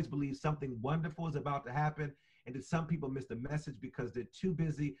always, believe something wonderful is about to happen. And that some people miss the message because they're too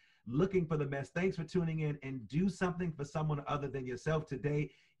busy looking for the mess. Thanks for tuning in, and do something for someone other than yourself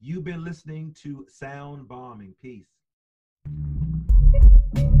today. You've been listening to SoundBalming. Peace.